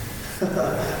sinners,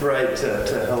 right?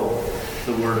 To help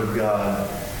the Word of God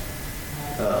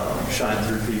shine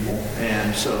through people.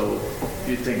 And so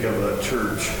you think of a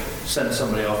church, send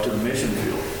somebody off to the mission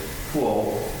field.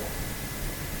 Well,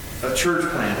 a church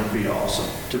plan would be awesome,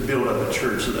 to build up a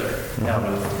church there out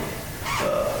of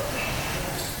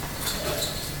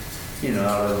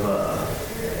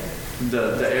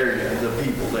the area, the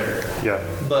people there. Yeah.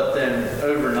 But then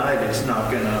overnight, it's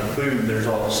not going to boom. There's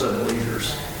all of a sudden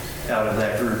leaders out of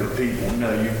that group of people.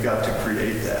 No, you've got to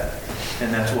create that,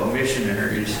 and that's what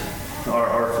missionaries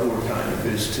are for. Kind of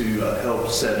is to help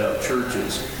set up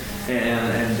churches,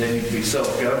 and they need to be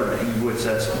self-governing, which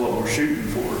that's what we're shooting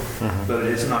for. But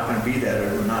it's not going to be that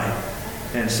overnight.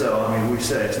 And so, we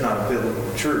say it's not a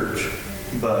biblical church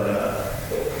But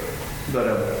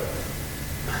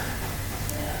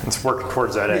It's working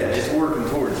towards that yeah, end. it's working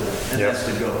towards it, and Yeah. that's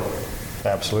the goal.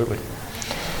 Absolutely.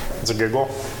 It's a good goal.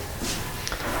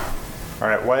 All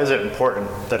right, why is it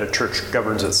important that a church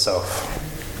governs itself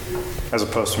as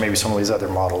opposed to maybe some of these other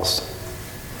models?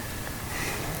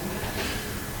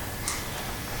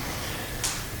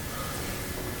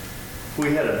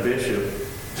 We had a bishop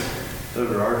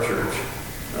over our church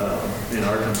in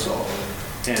Arkansas,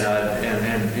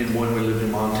 and when we lived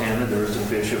in Montana, there was a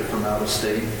bishop from out of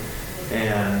state,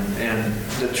 and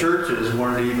the churches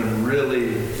weren't even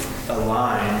really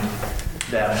aligned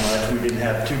that much. We didn't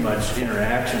have too much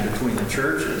interaction between the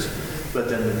churches, but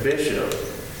then the bishop,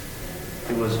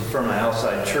 it was from an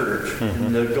outside church,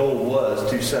 and the goal was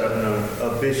to set up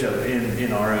a bishop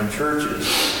in our own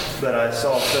churches. But I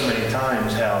saw so many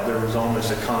times how there was almost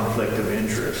a conflict of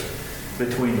interest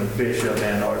between the bishop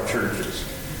and our churches,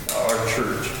 our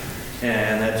church,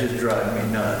 and that just drives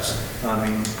me nuts. I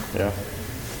mean, Yeah.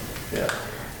 yeah.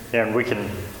 And we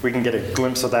can get a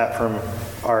glimpse of that from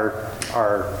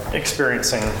our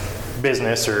experiencing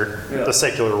business or Yeah. the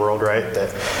secular world, right? That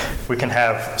we can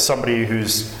have somebody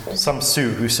who's some Sue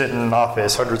who's sitting in an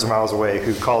office hundreds of miles away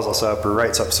who calls us up or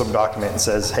writes up some document and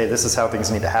says, hey, this is how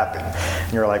things need to happen.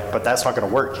 And you're like, but that's not going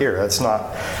to work here. That's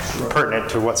not pertinent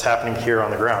to what's happening here on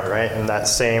the ground, right? In that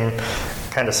same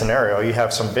kind of scenario, you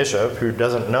have some bishop who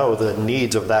doesn't know the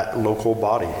needs of that local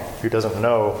body, who doesn't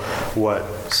know what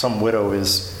some widow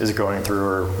is going through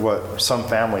or what some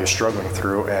family is struggling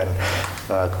through, and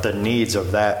the needs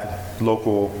of that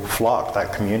local flock,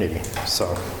 that community.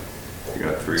 So, You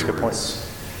got three That's a good point. words.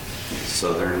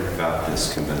 Southern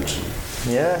Baptist Convention.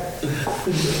 yeah,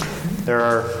 there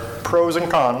are pros and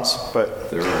cons, but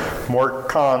There are. more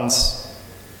cons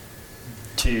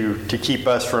to keep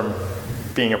us from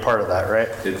being a part of that, right?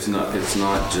 It's not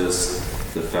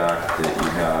just the fact that you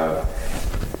have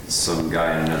some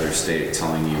guy in another state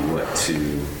telling you what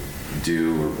to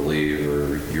do or believe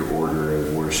or your order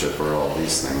of worship or all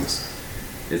these things.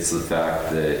 It's the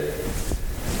fact that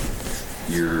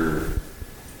you're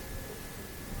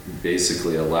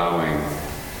basically allowing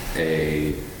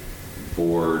a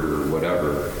board or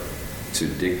whatever to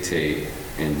dictate.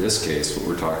 In this case, what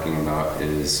we're talking about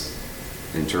is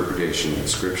interpretation of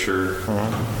scripture,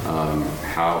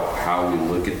 how we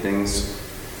look at things.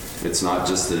 It's not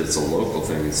just that it's a local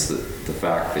thing, it's the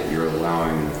fact that you're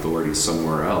allowing an authority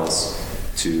somewhere else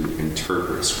to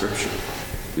interpret scripture.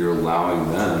 You're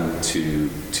allowing them to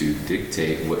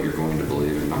dictate what you're going to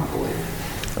believe and not believe.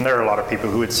 And there are a lot of people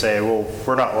who would say, well,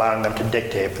 we're not allowing them to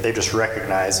dictate, but they just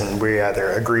recognize and we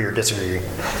either agree or disagree.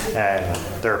 And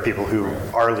there are people who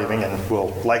are leaving and will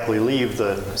likely leave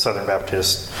the Southern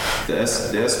Baptist. The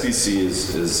SBC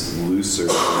is looser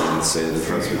than, say, the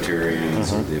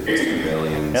Presbyterians or the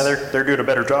Episcopalians. Yeah, they're doing a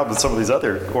better job than some of these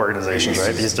other organizations,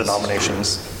 right? These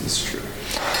denominations. It's true.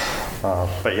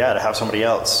 But yeah, to have somebody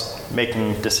else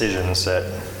making decisions that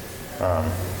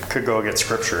could go against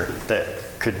Scripture, that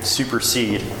could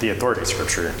supersede the authority of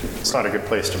Scripture, it's not a good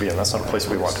place to be in. That's not a place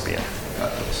we want to be in.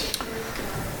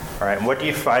 All right, and what do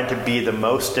you find to be the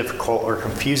most difficult or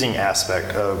confusing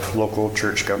aspect of local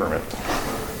church government?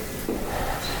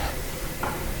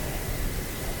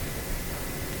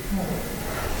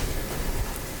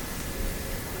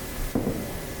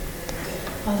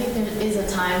 I think there is a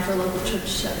time for local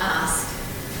church to ask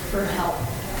for help.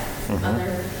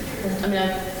 I mean,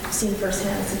 I've seen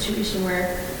firsthand a situation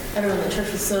where everyone in the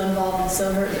church was so involved and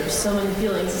so hurt. There's so many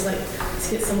feelings. It's like, let's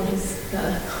get someone who's got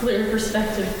a clear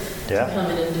perspective Yeah. to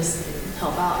come in and just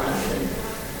help out rather than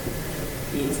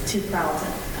being too proud to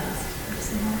ask for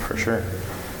some help. For sure.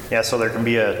 Yeah, so there can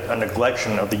be a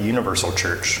neglection of the universal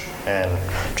church and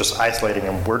just isolating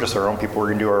them. We're just our own people. We're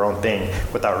going to do our own thing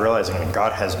without realizing that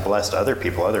God has blessed other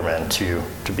people, other men, to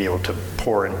be able to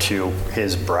pour into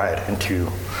his bride, into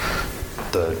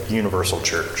the universal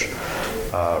church.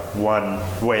 One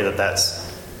way that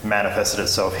that's manifested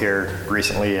itself here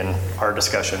recently in our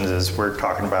discussions is we're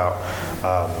talking about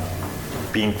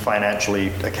being financially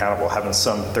accountable, having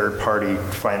some third-party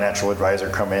financial advisor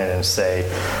come in and say,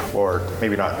 or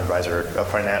maybe not an advisor, a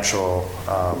financial,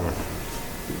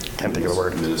 can't think of the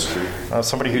word. Ministry.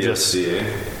 Somebody who just, PFCA.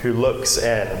 who looks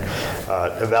and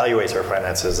evaluates our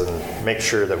finances and makes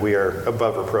sure that we are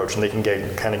above reproach, and they can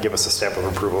kind of give us a stamp of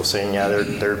approval saying, yeah,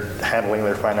 they're handling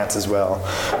their finances well.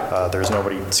 There's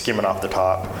nobody skimming off the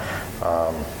top,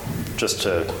 just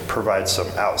to provide some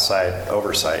outside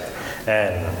oversight.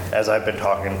 And as I've been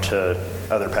talking to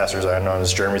other pastors I know,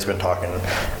 as Jeremy's been talking,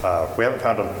 we haven't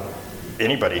found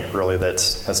anybody really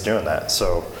that's doing that.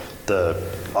 So the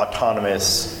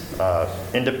autonomous,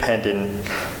 independent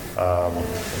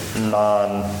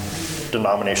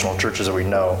non-denominational churches that we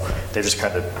know, they just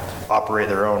kind of operate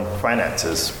their own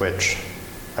finances, which,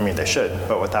 I mean, they should,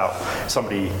 but without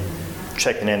somebody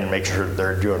checking in and making sure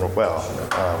they're doing well.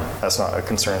 That's not a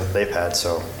concern that they've had,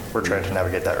 so we're trying to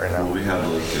navigate that right Well, now. we had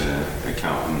like an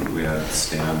accountant, we had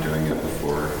Stan doing it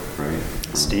before, right?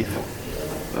 Steve?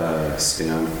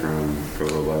 Stan from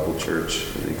Proto Bible Church,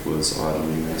 I think was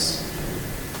auditing this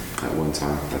at one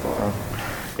time, I thought.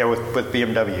 Yeah, with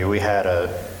BMW, we had a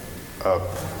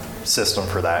system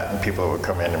for that, and people would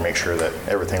come in and make sure that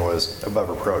everything was above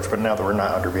reproach. But now that we're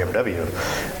not under BMW,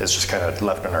 it's just kind of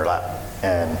left in our lap.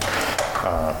 And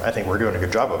I think we're doing a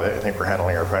good job of it. I think we're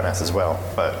handling our finances well.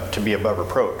 But to be above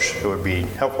reproach, it would be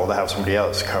helpful to have somebody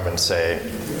else come and say,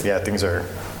 yeah, things are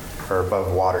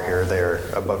above water here. They're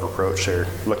above reproach. They're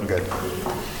looking good.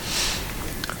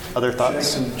 Other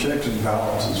thoughts? Checks and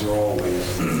balances are always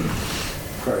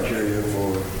criteria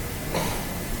for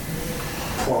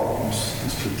problems,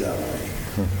 let's put it that way.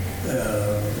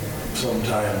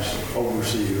 Sometimes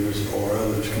overseers or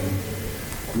others can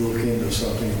look into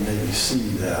something and maybe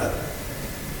see that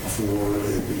before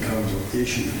it becomes an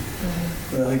issue.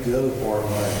 But I think the other part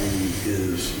might be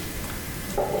is,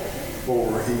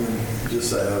 or even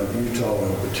just out of Utah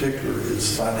in particular,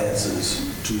 is finances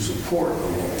to support the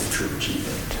local church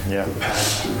even, Yeah. the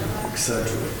pastor, etc.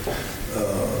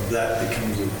 That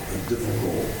becomes a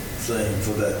difficult thing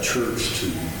for that church to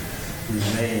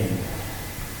remain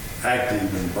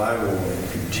active and vital and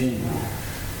continue,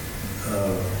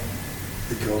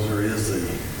 because there is a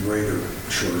greater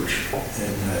church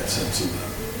in that sense of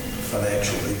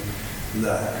financially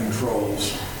that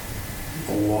controls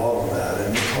a lot of that,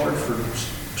 and it's hard for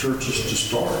churches to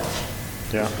start.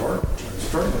 Yeah.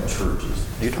 Starting a church is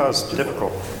Utah's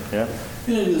difficult. Yeah.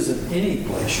 and it isn't any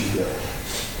place you go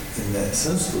in that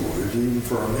sense of the word, even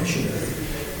for a missionary.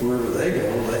 Wherever they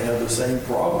go, they have the same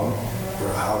problem. Or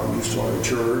how do you start a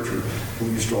church, or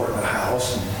will you start in a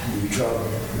house and you try to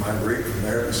migrate from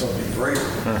there to something greater?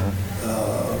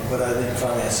 But I think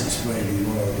finances may be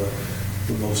one of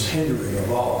the most hindering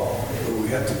of all. But we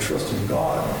have to trust in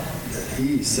God that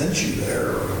He sent you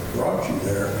there or brought you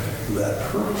there for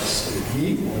that purpose, and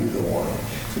He will be the one.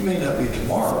 It may not be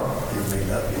tomorrow, it may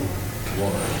not be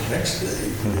tomorrow next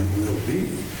day, but it will be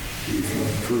if you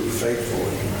prove faithful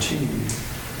and continue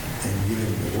and give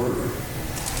Him the word.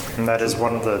 And that is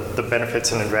one of the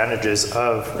benefits and advantages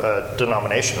of a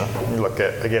denomination. You look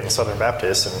at, again, Southern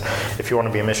Baptist, and if you want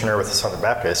to be a missionary with the Southern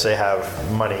Baptist, they have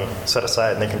money set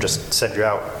aside and they can just send you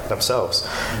out themselves.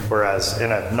 Whereas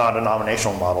in a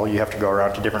non-denominational model, you have to go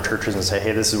around to different churches and say,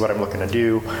 hey, this is what I'm looking to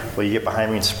do. Will you get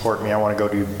behind me and support me? I want to go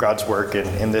do God's work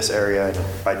in this area and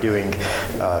by doing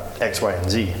X, Y, and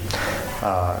Z.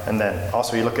 And then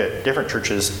also you look at different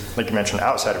churches, like you mentioned,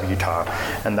 outside of Utah,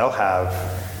 and they'll have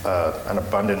an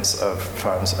abundance of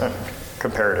funds,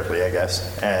 comparatively, I guess.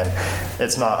 And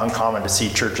it's not uncommon to see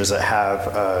churches that have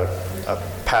a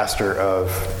pastor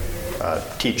of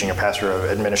teaching, a pastor of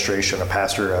administration, a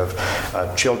pastor of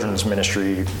children's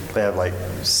ministry. They have like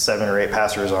 7 or 8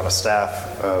 pastors on a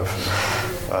staff of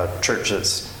a church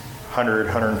that's 100,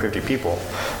 150 people.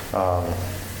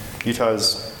 Utah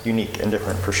is unique and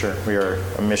different for sure. We are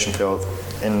a mission field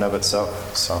in and of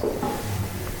itself, so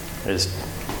it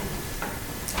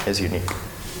is unique.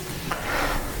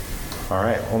 All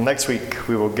right, well, next week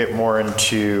we will get more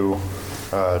into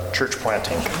church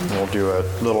planting. We'll do a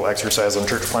little exercise on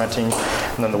church planting,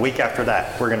 and then the week after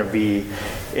that we're going to be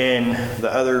in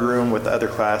the other room with the other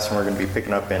class, and we're going to be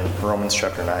picking up in Romans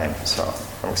chapter 9, so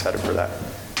I'm excited for that.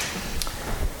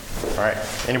 All right,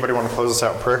 anybody want to close us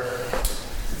out in prayer?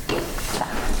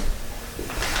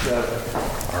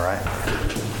 All right.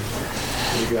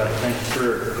 God, thank you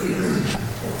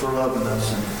for loving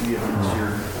us and giving us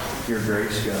your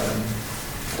grace, God, and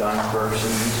dying for our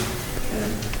sins.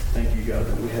 And thank you, God,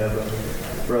 that we have a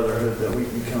brotherhood that we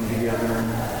can come together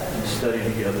and study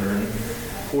together and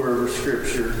pour over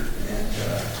Scripture and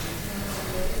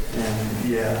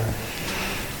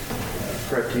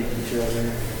critique each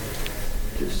other.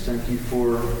 Just thank you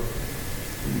for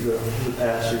the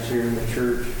pastors here in the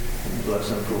church. Bless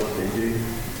them for what they do,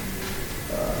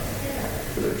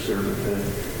 for their servanthood.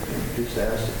 And just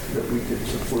ask that we could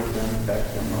support them and back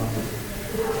them up. And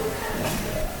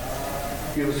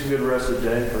give us a good rest of the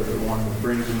day for the one that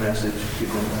brings the message.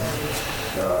 Give them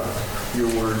your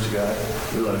words, God.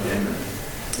 We love you.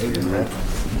 Amen. Amen.